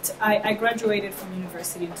I graduated from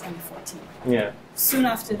university in 2014. Soon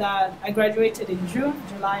after that, I graduated in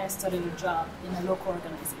July I started a job in a local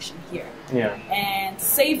organization here. And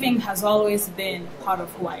saving has always been part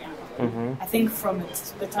of who I am. I think from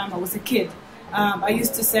the time I was a kid. I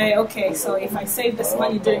used to say, okay, so if I save this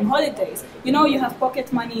money during holidays, you know, you have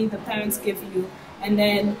pocket money the parents give you, and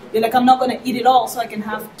then you're like, I'm not going to eat it all so I can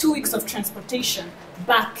have 2 weeks of transportation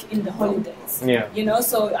back in the holidays. Yeah. You know,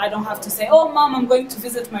 so I don't have to say, oh, Mom, I'm going to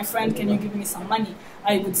visit my friend. Can you give me some money?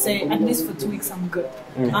 I would say, at least for 2 weeks, I'm good.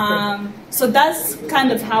 So that's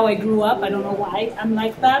kind of how I grew up. I don't know why I'm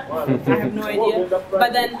like that. I have no idea.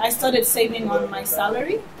 But then I started saving on my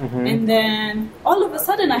salary. And then all of a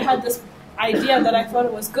sudden I had this idea that I thought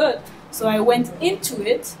it was good. So I went into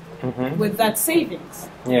it with that savings.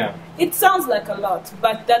 Yeah. It sounds like a lot,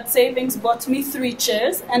 but that savings bought me 3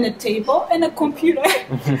 chairs and a table and a computer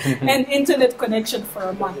and internet connection for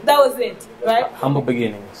a month. That was it, right? Humble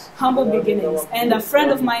beginnings. Humble beginnings. And a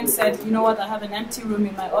friend of mine said, you know what, I have an empty room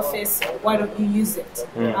in my office, why don't you use it?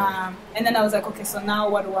 And then I was like, okay, so now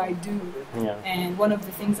what do I do? Yeah. And one of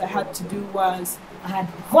the things I had to do was, I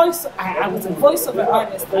was a voiceover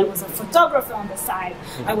artist, I was a photographer on the side,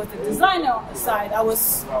 I was a designer on the side, I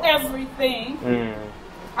was everything.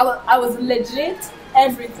 I was legit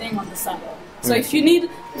everything on the side. So if you need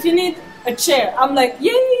a chair, I'm like,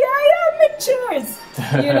 yeah, make chairs,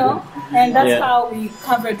 you know. And that's how we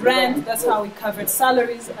covered rent. That's how we covered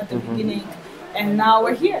salaries at the beginning, and now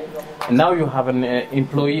we're here. And now you have an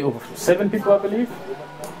employee of 7 people, I believe.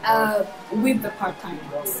 With the part-time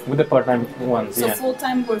ones. With the part-time ones, so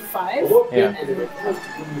full-time we're 5. Yeah.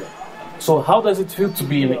 So how does it feel to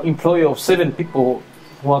be an employee of 7 people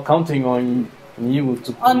who are counting on you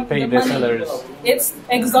to pay their salaries? It's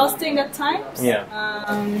exhausting at times,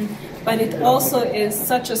 but it also is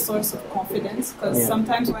such a source of confidence, because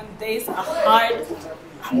sometimes when days are hard,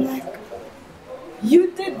 I'm like,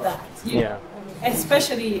 you did that.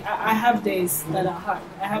 Especially, I have days that are hard.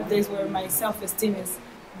 I have days where my self-esteem is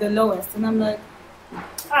the lowest, and I'm like,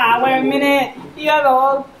 wait a minute, you have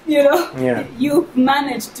all, you know, you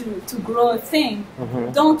managed to grow a thing.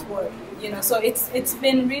 Don't worry, you know. So it's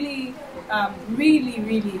been really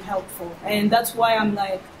really helpful, and that's why I'm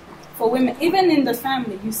like, for women, even in the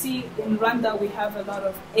family, you see in Rwanda we have a lot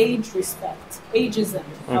of age respect, ageism,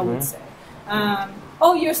 I would say.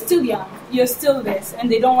 Oh, you're still young, you're still this, and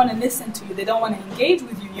they don't want to listen to you, they don't want to engage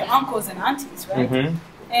with you, your uncles and aunties, right?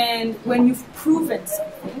 And when you've proven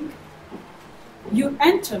something, you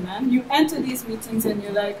enter these meetings and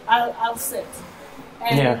you're like, I'll sit.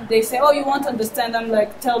 And they say, oh, you won't understand. I'm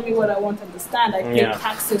like, tell me what I won't understand. I pay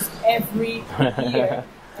taxes every year.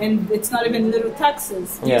 And it's not even little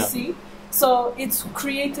taxes, you see? So it's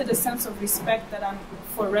created a sense of respect that I'm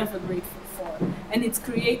forever grateful for. And it's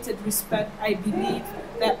created respect, I believe,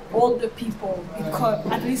 that older people, because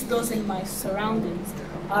at least those in my surroundings,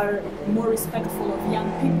 are more respectful of young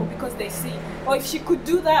people, because they see, oh, if she could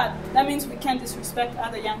do that, that means we can't disrespect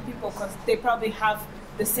other young people because they probably have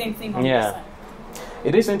the same thing on their side.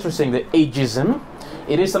 It is interesting, the ageism.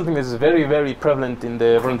 It is something that is very, very prevalent in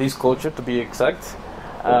the Rwandese culture, to be exact.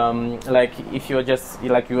 Like, if you're just,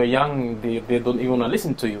 like, you are young, they don't even want to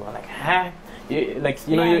listen to you. Like, huh? Like,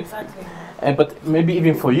 you know, exactly. But maybe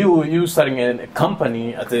even for you starting a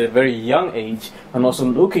company at a very young age, and also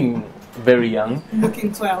looking very young.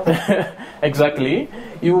 Looking 12. Exactly.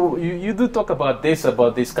 You do talk about this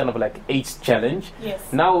kind of like age challenge. Yes.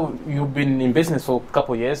 Now you've been in business for a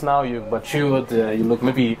couple of years now. You've matured. You look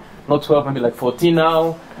maybe not 12, maybe like 14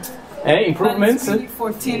 now. Improvements. Really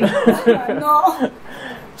 14. No.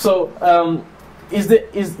 So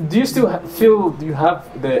do you still feel you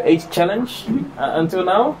have the age challenge until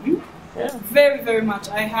now? Yeah. Very, very much.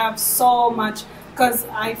 I have so much, because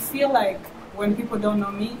I feel like when people don't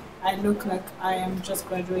know me, I look like I am just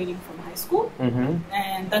graduating from high school,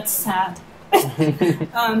 and that's sad.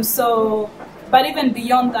 But even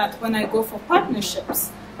beyond that, when I go for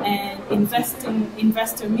partnerships and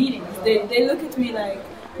investor meetings, they look at me like,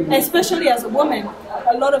 especially as a woman,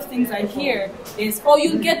 a lot of things I hear is, oh,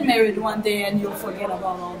 you'll get married one day and you'll forget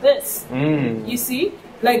about all this. You see?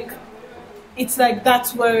 Like, it's like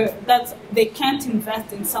that's they can't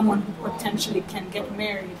invest in someone who potentially can get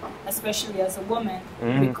married, especially as a woman,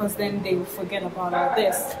 because then they will forget about all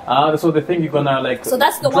this. So they think you're gonna like, so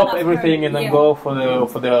that's the drop everything and then go for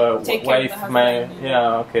the take wife.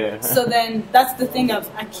 Okay. So then that's the thing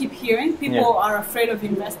I keep hearing. People are afraid of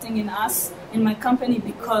investing in us, in my company,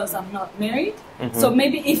 because I'm not married. So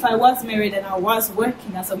maybe if I was married and I was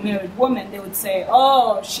working as a married woman, they would say,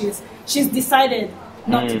 oh, she's decided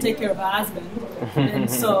not to take care of her husband, and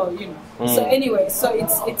so, you know. So anyway, so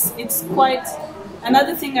it's quite.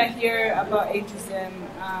 Another thing I hear about ageism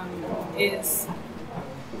is,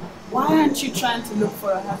 why aren't you trying to look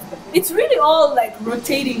for a husband? It's really all like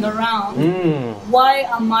rotating around. Why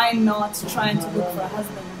am I not trying to look for a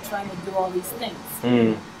husband and trying to do all these things?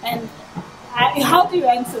 And how do you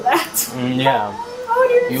answer that? How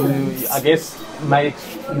do you I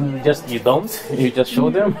guess you don't. You just show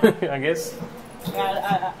them. I guess.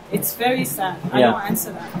 Yeah, it's very sad. I don't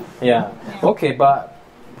answer that. Yeah. Okay, but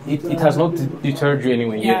it has not deterred you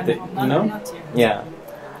anyway. Yeah, yet, not yet. Yeah.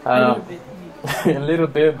 A little bit. A little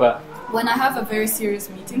bit, but when I have a very serious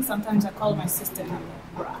meeting, sometimes I call my sister and I'm like,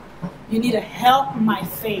 bruh, you need to help my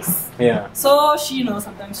face. Yeah. So she,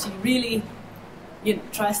 sometimes she really,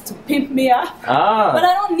 tries to pimp me up. But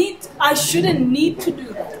I shouldn't need to do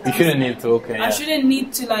that. You shouldn't need to, okay. I shouldn't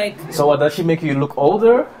need to So what, does she make you look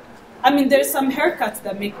older? I mean, there's some haircuts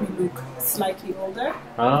that make me look slightly older.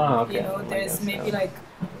 Okay. There's maybe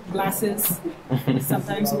glasses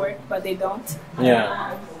sometimes work, but they don't.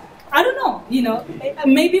 Yeah. I don't know,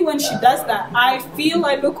 maybe when she does that, I feel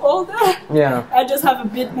I look older. Yeah. I just have a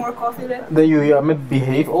bit more confidence. Then you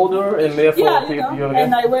behave older and therefore...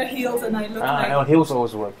 and I wear heels and I look like... heels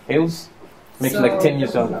always work. Heels makes 10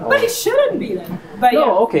 years younger. But it shouldn't be then. But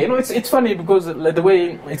okay. It's funny because the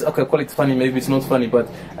way... Okay, call it funny, maybe it's not funny, but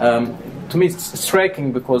to me it's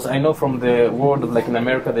striking because I know from the world of in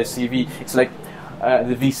America, the CV, it's the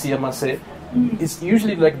VC, I must say. It's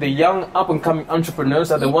usually the young up-and-coming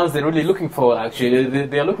entrepreneurs are the ones they're really looking for, actually.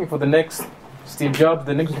 They are looking for the next Steve Jobs,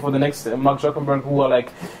 the next Mark Zuckerberg, who are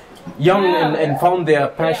young and found their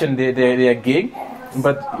passion, their gig.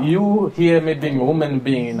 But you here, maybe being a woman,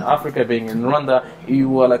 being in Africa, being in Rwanda,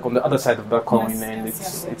 you are on the other side of that coin, and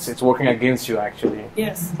it's working against you, actually.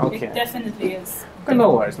 Yes, okay. It definitely is. Okay,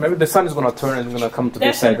 no worries. Maybe the sun is going to turn and it's going to come to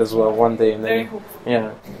this side as well one day. And then, very hopeful.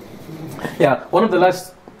 Yeah. One of the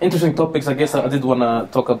last interesting topics, I guess I did want to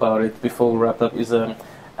talk about it before we wrap up, is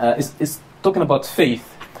talking about faith.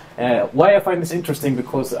 Why I find this interesting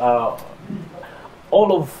because all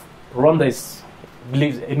of Rwanda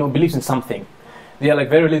believes in something. There are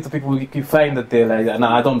very little people you find that they're no,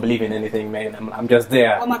 I don't believe in anything, man. I'm just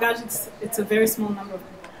there. Oh my gosh, it's a very small number of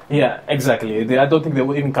people. Yeah, exactly. I don't think they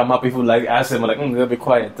will even come up if you ask them they'll be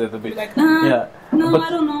quiet. They'll be no, but I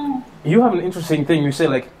don't know. You have an interesting thing. You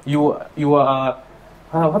say you are.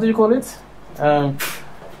 How do you call it? A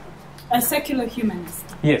secular humanist.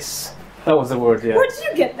 Yes, that was the word, yeah. Where did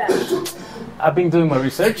you get that? I've been doing my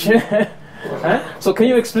research. So can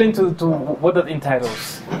you explain to what that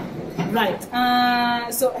entitles? Right.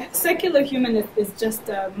 So secular humanist is just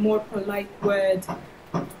a more polite word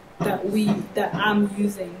that I'm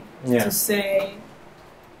using to say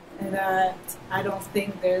that I don't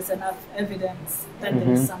think there's enough evidence that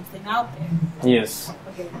there's something out there. Yes.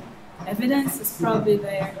 Okay. Evidence is probably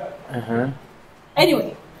there.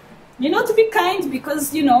 Anyway, to be kind because,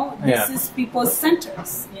 this is people's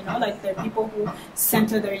centers. There are people who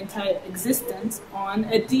center their entire existence on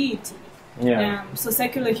a deity. Yeah. So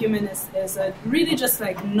secular humanist is a really just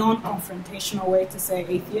non-confrontational way to say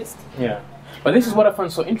atheist. Yeah. But this is what I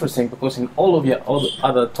find so interesting because in all of your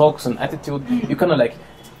other talks and attitude, you kind of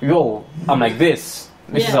yo, I'm like this.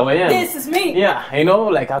 This is how I am. This is me. Yeah, okay.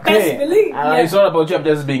 Best believe. It's not about you, I'm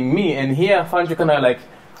just being me. And here I find you kind of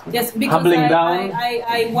yes, because humbling down.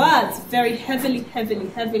 I was very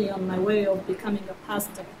heavily on my way of becoming a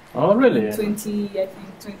pastor. Oh, really? I think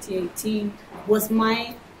 2018 was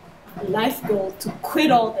my life goal to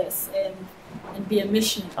quit all this and be a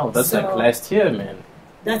missionary. Oh, that's last year, man.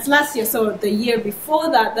 That's last year. So the year before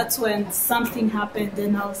that, that's when something happened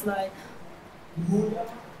and I was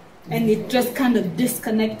and it just kind of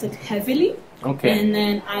disconnected heavily. Okay. And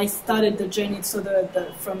then I started the journey. So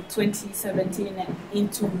the from 2017 and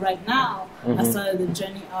into right now, I started the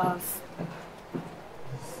journey of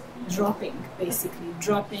dropping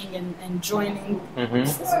and joining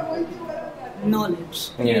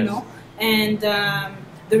knowledge, And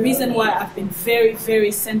the reason why I've been very,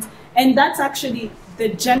 very and that's actually the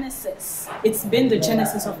genesis. It's been the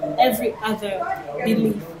genesis of every other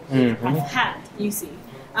belief I've had, you see.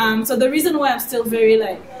 So the reason why I'm still very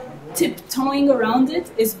tiptoeing around it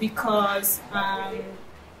is because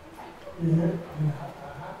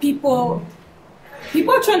people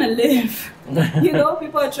are trying to live.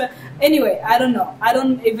 People are trying. Anyway, I don't know. I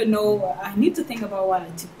don't even know. I need to think about why I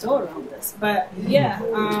tiptoe around this. But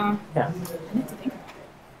I need to think.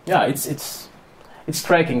 Yeah, it's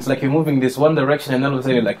striking. It's like you're moving this one direction, and then all of a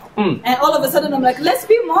sudden you're And all of a sudden I'm let's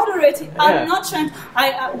be moderate. I'm not trying.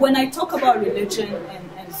 When I talk about religion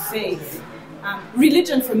and faith,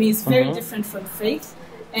 religion for me is very different from faith,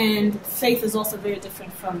 and faith is also very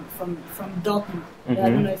different from dogma. I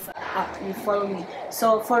don't know if you follow me.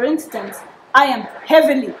 So, for instance, I am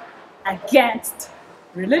heavily against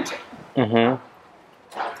religion.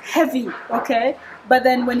 Heavy, okay? But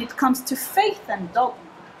then when it comes to faith and dogma,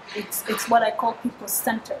 it's what I call people's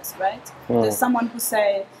centers, right? There's someone who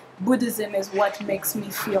say Buddhism is what makes me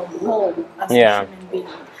feel whole as a human being.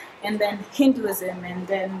 And then Hinduism, and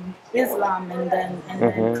then Islam, and then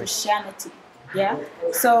Christianity. Yeah.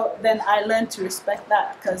 So then I learned to respect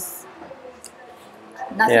that, because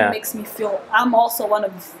nothing makes me feel I'm also one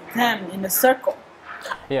of them in a circle.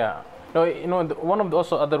 Yeah. No, one of the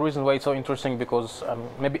also other reasons why it's so interesting, because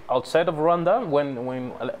maybe outside of Rwanda,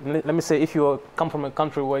 when let me say, if you come from a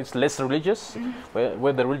country where it's less religious,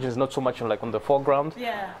 where the religion is not so much like on the foreground,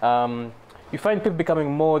 you find people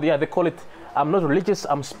becoming more, they call it, I'm not religious,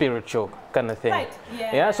 I'm spiritual kind of thing.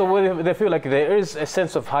 Right. So they feel like there is a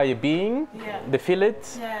sense of higher being, they feel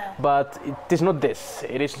it, but it is not this.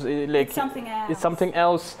 It is like it's something else. It's something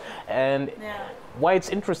else, and why it's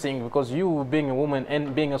interesting, because you being a woman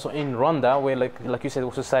and being also in Rwanda, where like you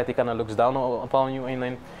said, society kind of looks down upon you, and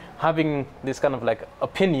then having this kind of like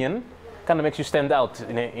opinion kind of makes you stand out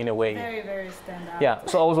in a way. Very, very stand out. Yeah.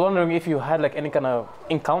 So I was wondering if you had like any kind of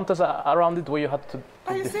encounters around it where you had to.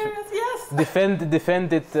 Are you serious? Yes.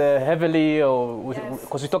 Defend it heavily, or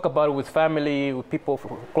because you talk about it with family, with people,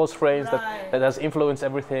 close friends, that has influenced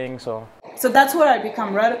everything. So that's where I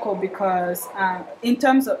become radical, because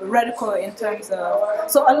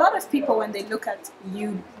so a lot of people, when they look at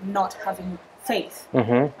you not having faith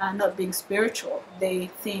and not being spiritual, they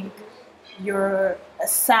think you're a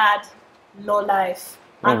sad, low life,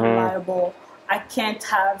 unreliable. I can't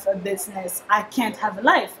have a business. I can't have a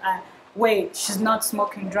life. Wait, she's not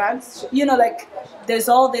smoking drugs. Like there's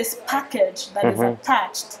all this package that is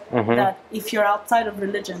attached, that if you're outside of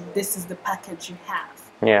religion, this is the package you have.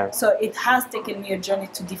 Yeah. So it has taken me a journey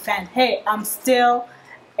to defend, hey, I'm still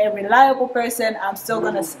a reliable person. I'm still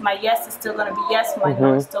my yes is still gonna be yes, my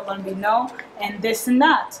no is still gonna be no, and this and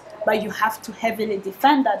that. But you have to heavily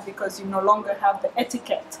defend that, because you no longer have the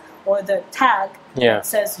etiquette or the tag that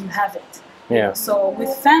says you have it. Yeah. So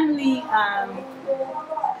with family,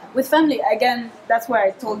 again, that's where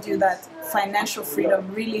I told you that financial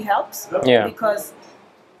freedom really helps. Yeah. Because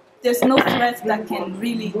there's no threat that can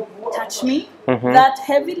really touch me that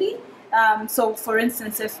heavily. So for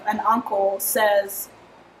instance, if an uncle says,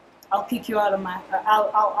 I'll kick you out of my,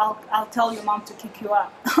 I'll tell your mom to kick you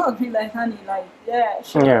out, I'll be like, honey, like, yeah,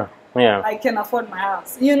 sure. Yeah. I can afford my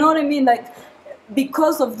house. You know what I mean? Like,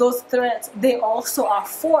 because of those threats, they also are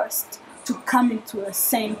forced to come into a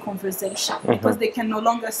sane conversation, because they can no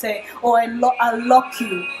longer say, oh, I'll lock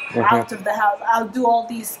you out of the house. I'll do all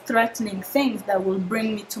these threatening things that will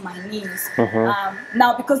bring me to my knees.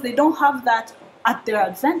 Now, because they don't have that at their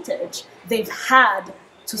advantage, they've had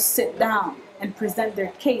to sit down and present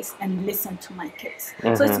their case and listen to my case.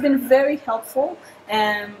 So it's been very helpful.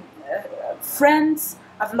 And friends,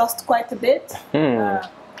 I've lost quite a bit.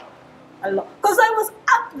 A lot, because I was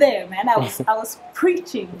up there, man. I was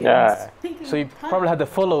preaching. So you probably had a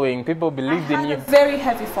following. People believed in you. A very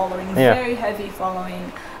heavy following. Very heavy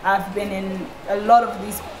following. I've been in a lot of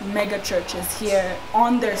these mega churches here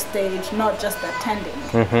on their stage, not just attending.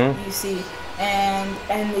 You see, and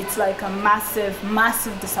it's like a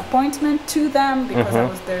massive disappointment to them, because I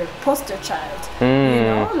was their poster child. You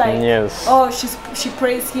know, like, oh, she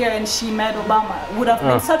prays here and she met Obama. Would have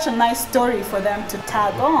been such a nice story for them to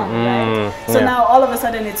tag on, right? So now all of a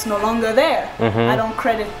sudden it's no longer there. I don't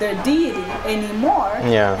credit their deity anymore,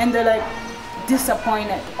 and they're like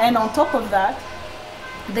disappointed. And on top of that,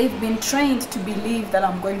 they've been trained to believe that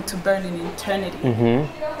I'm going to burn in eternity.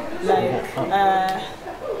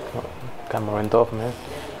 Camera went off, man.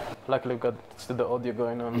 Luckily, we've got still the audio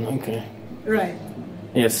going on. Okay. Right.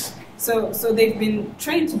 Yes. So they've been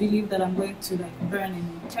trained to believe that I'm going to like burn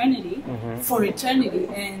in eternity, for eternity,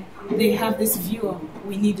 and they have this view of,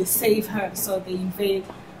 we need to save her, so they invade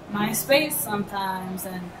my space sometimes,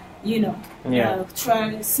 and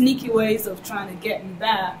try sneaky ways of trying to get me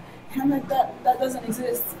back. And I'm like, that doesn't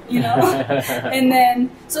exist, And then,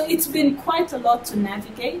 so it's been quite a lot to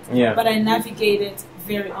navigate, but I navigate it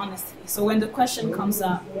very honestly. So when the question comes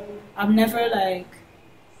up, I'm never like,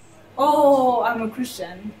 oh, I'm a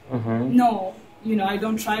Christian. No, I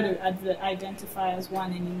don't try to identify as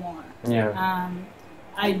one anymore.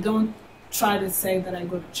 I don't try to say that I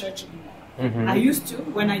go to church anymore. I used to.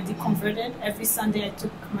 When I deconverted, every Sunday I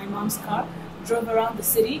took my mom's car, drove around the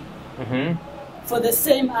city. For the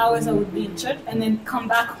same hours I would be in church, and then come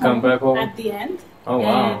back home at the end. Oh,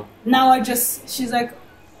 wow. Now she's like,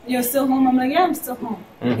 you're still home? I'm like, yeah, I'm still home.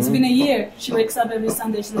 It's been a year. She wakes up every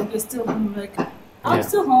Sunday, she's like, you're still home? I'm like, I'm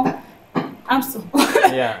still home. I'm still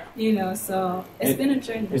home. So it's been a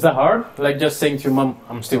journey. Is that hard? Like just saying to your mom,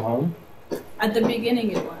 I'm still home? At the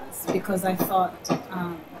beginning it was, because I thought,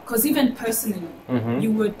 because even personally,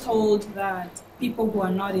 you were told that people who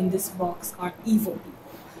are not in this box are evil people.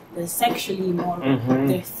 they're sexually immoral,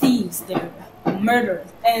 they're thieves, they're murderers.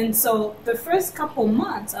 And so the first couple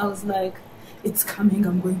months, I was like, it's coming,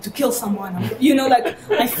 I'm going to kill someone. You know, like,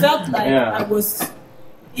 I felt like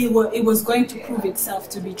it was going to prove itself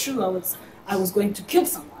to be true. I was going to kill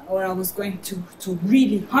someone, or I was going to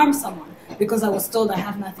really harm someone, because I was told I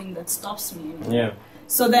have nothing that stops me anymore. Yeah.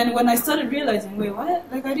 So then when I started realizing, wait, what?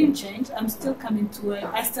 Like, I didn't change. I'm still coming to it.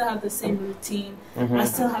 I still have the same routine. I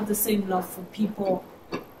still have the same love for people.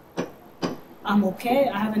 I'm okay.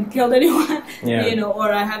 I haven't killed anyone, you know,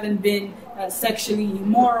 or I haven't been sexually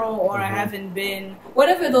immoral, or I haven't been,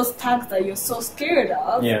 whatever those tags that you're so scared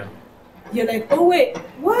of. Yeah. You're like, oh wait,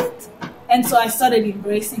 what? And so I started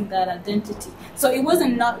embracing that identity. So it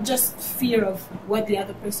wasn't not just fear of what the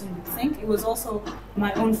other person would think, it was also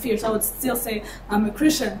my own fears. I would still say I'm a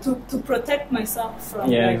Christian to protect myself from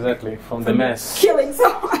from the mess. Killing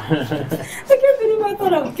someone. I can't believe I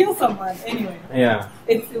thought I would kill someone. Anyway. Yeah.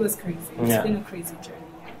 It was crazy. It's been a crazy journey.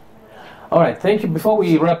 All right, thank you. Before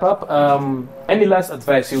we wrap up, any last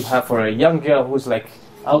advice you have for a young girl who's like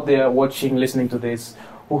out there watching, listening to this,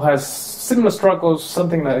 who has similar struggles,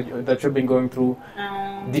 something that you've been going through,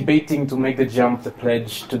 debating to make the jump, the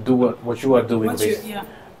pledge, to do what you are doing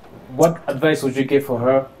what advice would you give for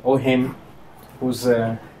her or him who's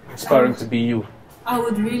aspiring to be you? I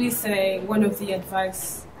would really say one of the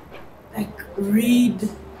advice, like, read.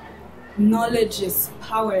 Knowledge is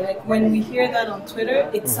power. Like, when we hear that on Twitter,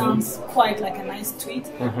 it sounds quite like a nice tweet,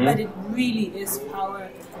 but it really is power.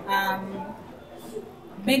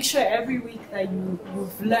 Make sure every week that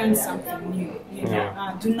you've learned something new. You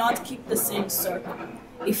know, do not keep the same circle.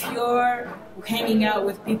 If you're hanging out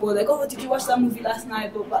with people like, oh, did you watch that movie last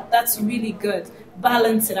night? But that's really good.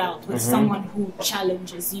 Balance it out with someone who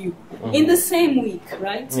challenges you in the same week,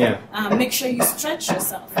 right? Make sure you stretch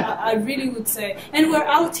yourself. I really would say, and we're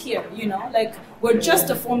out here, you know, like, we're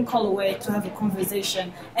just a phone call away to have a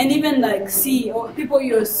conversation, and even like CEO, people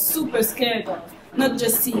you're super scared of, not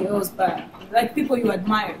just CEOs, but like people you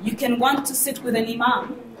admire. You can want to sit with an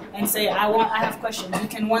imam and say, I have questions. You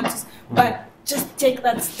can want to, but just take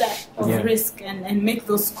that step of risk and make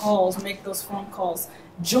those calls, make those phone calls.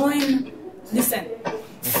 Listen,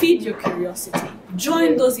 feed your curiosity.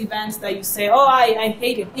 Join those events that you say, oh, I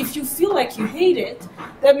hate it. If you feel like you hate it,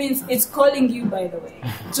 that means it's calling you, by the way,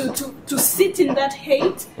 to sit in that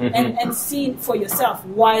hate and see for yourself,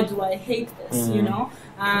 why do I hate this, you know?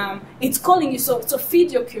 It's calling you, so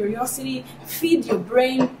feed your curiosity, feed your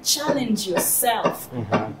brain, challenge yourself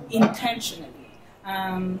intentionally.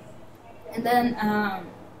 And then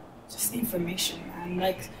just information, man.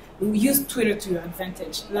 Like, use Twitter to your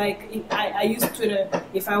advantage. Like, I use Twitter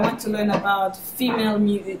if I want to learn about female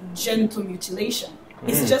genital mutilation.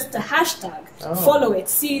 It's just a hashtag. Follow it.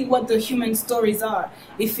 See what the human stories are.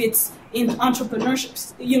 If it's in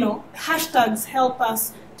entrepreneurship, you know, hashtags help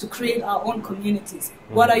us to create our own communities.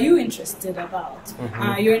 What are you interested about?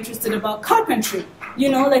 You're interested about carpentry. You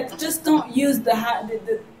know, like, just don't use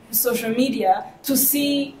the social media to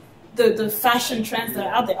see the fashion trends that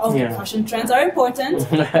are out there. Fashion trends are important,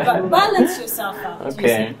 but balance yourself out. You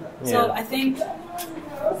see? So I think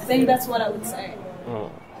that's what I would say.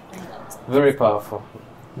 Very powerful.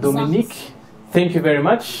 Dominique, thank you very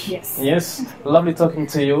much. Yes. Lovely talking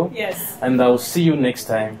to you. Yes. And I'll see you next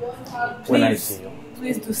time when I see you.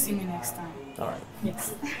 Please do see me next time. All right.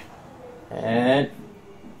 Yes. And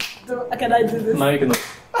can I do this? No, you cannot.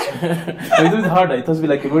 I do it harder. It has to be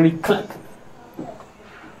like a really clap.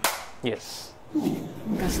 Yes.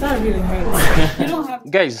 Gosh, that really hurts. You don't have to.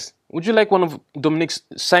 Guys, would you like one of Dominique's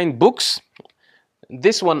signed books?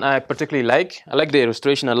 This one I particularly like. I like the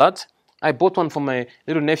illustration a lot. I bought one for my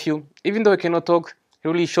little nephew. Even though he cannot talk, he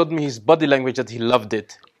really showed me his body language that he loved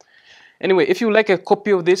it. Anyway, if you like a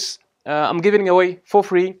copy of this, I'm giving it away for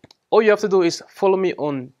free. All you have to do is follow me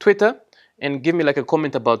on Twitter and give me like a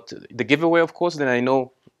comment about the giveaway, of course. Then I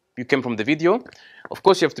know you came from the video. Of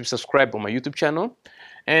course, you have to subscribe on my YouTube channel.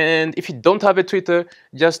 And if you don't have a Twitter,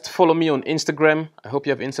 just follow me on Instagram. I hope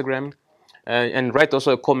you have Instagram. And write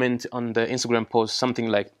also a comment on the Instagram post, something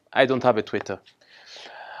like, I don't have a Twitter.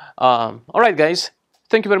 All right, guys.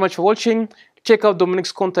 Thank you very much for watching. Check out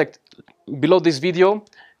Dominique's contact below this video.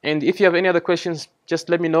 And if you have any other questions, just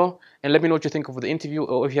let me know. And let me know what you think of the interview.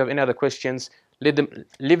 Or if you have any other questions, leave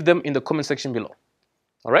them in the comment section below.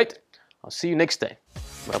 All right? I'll see you next time.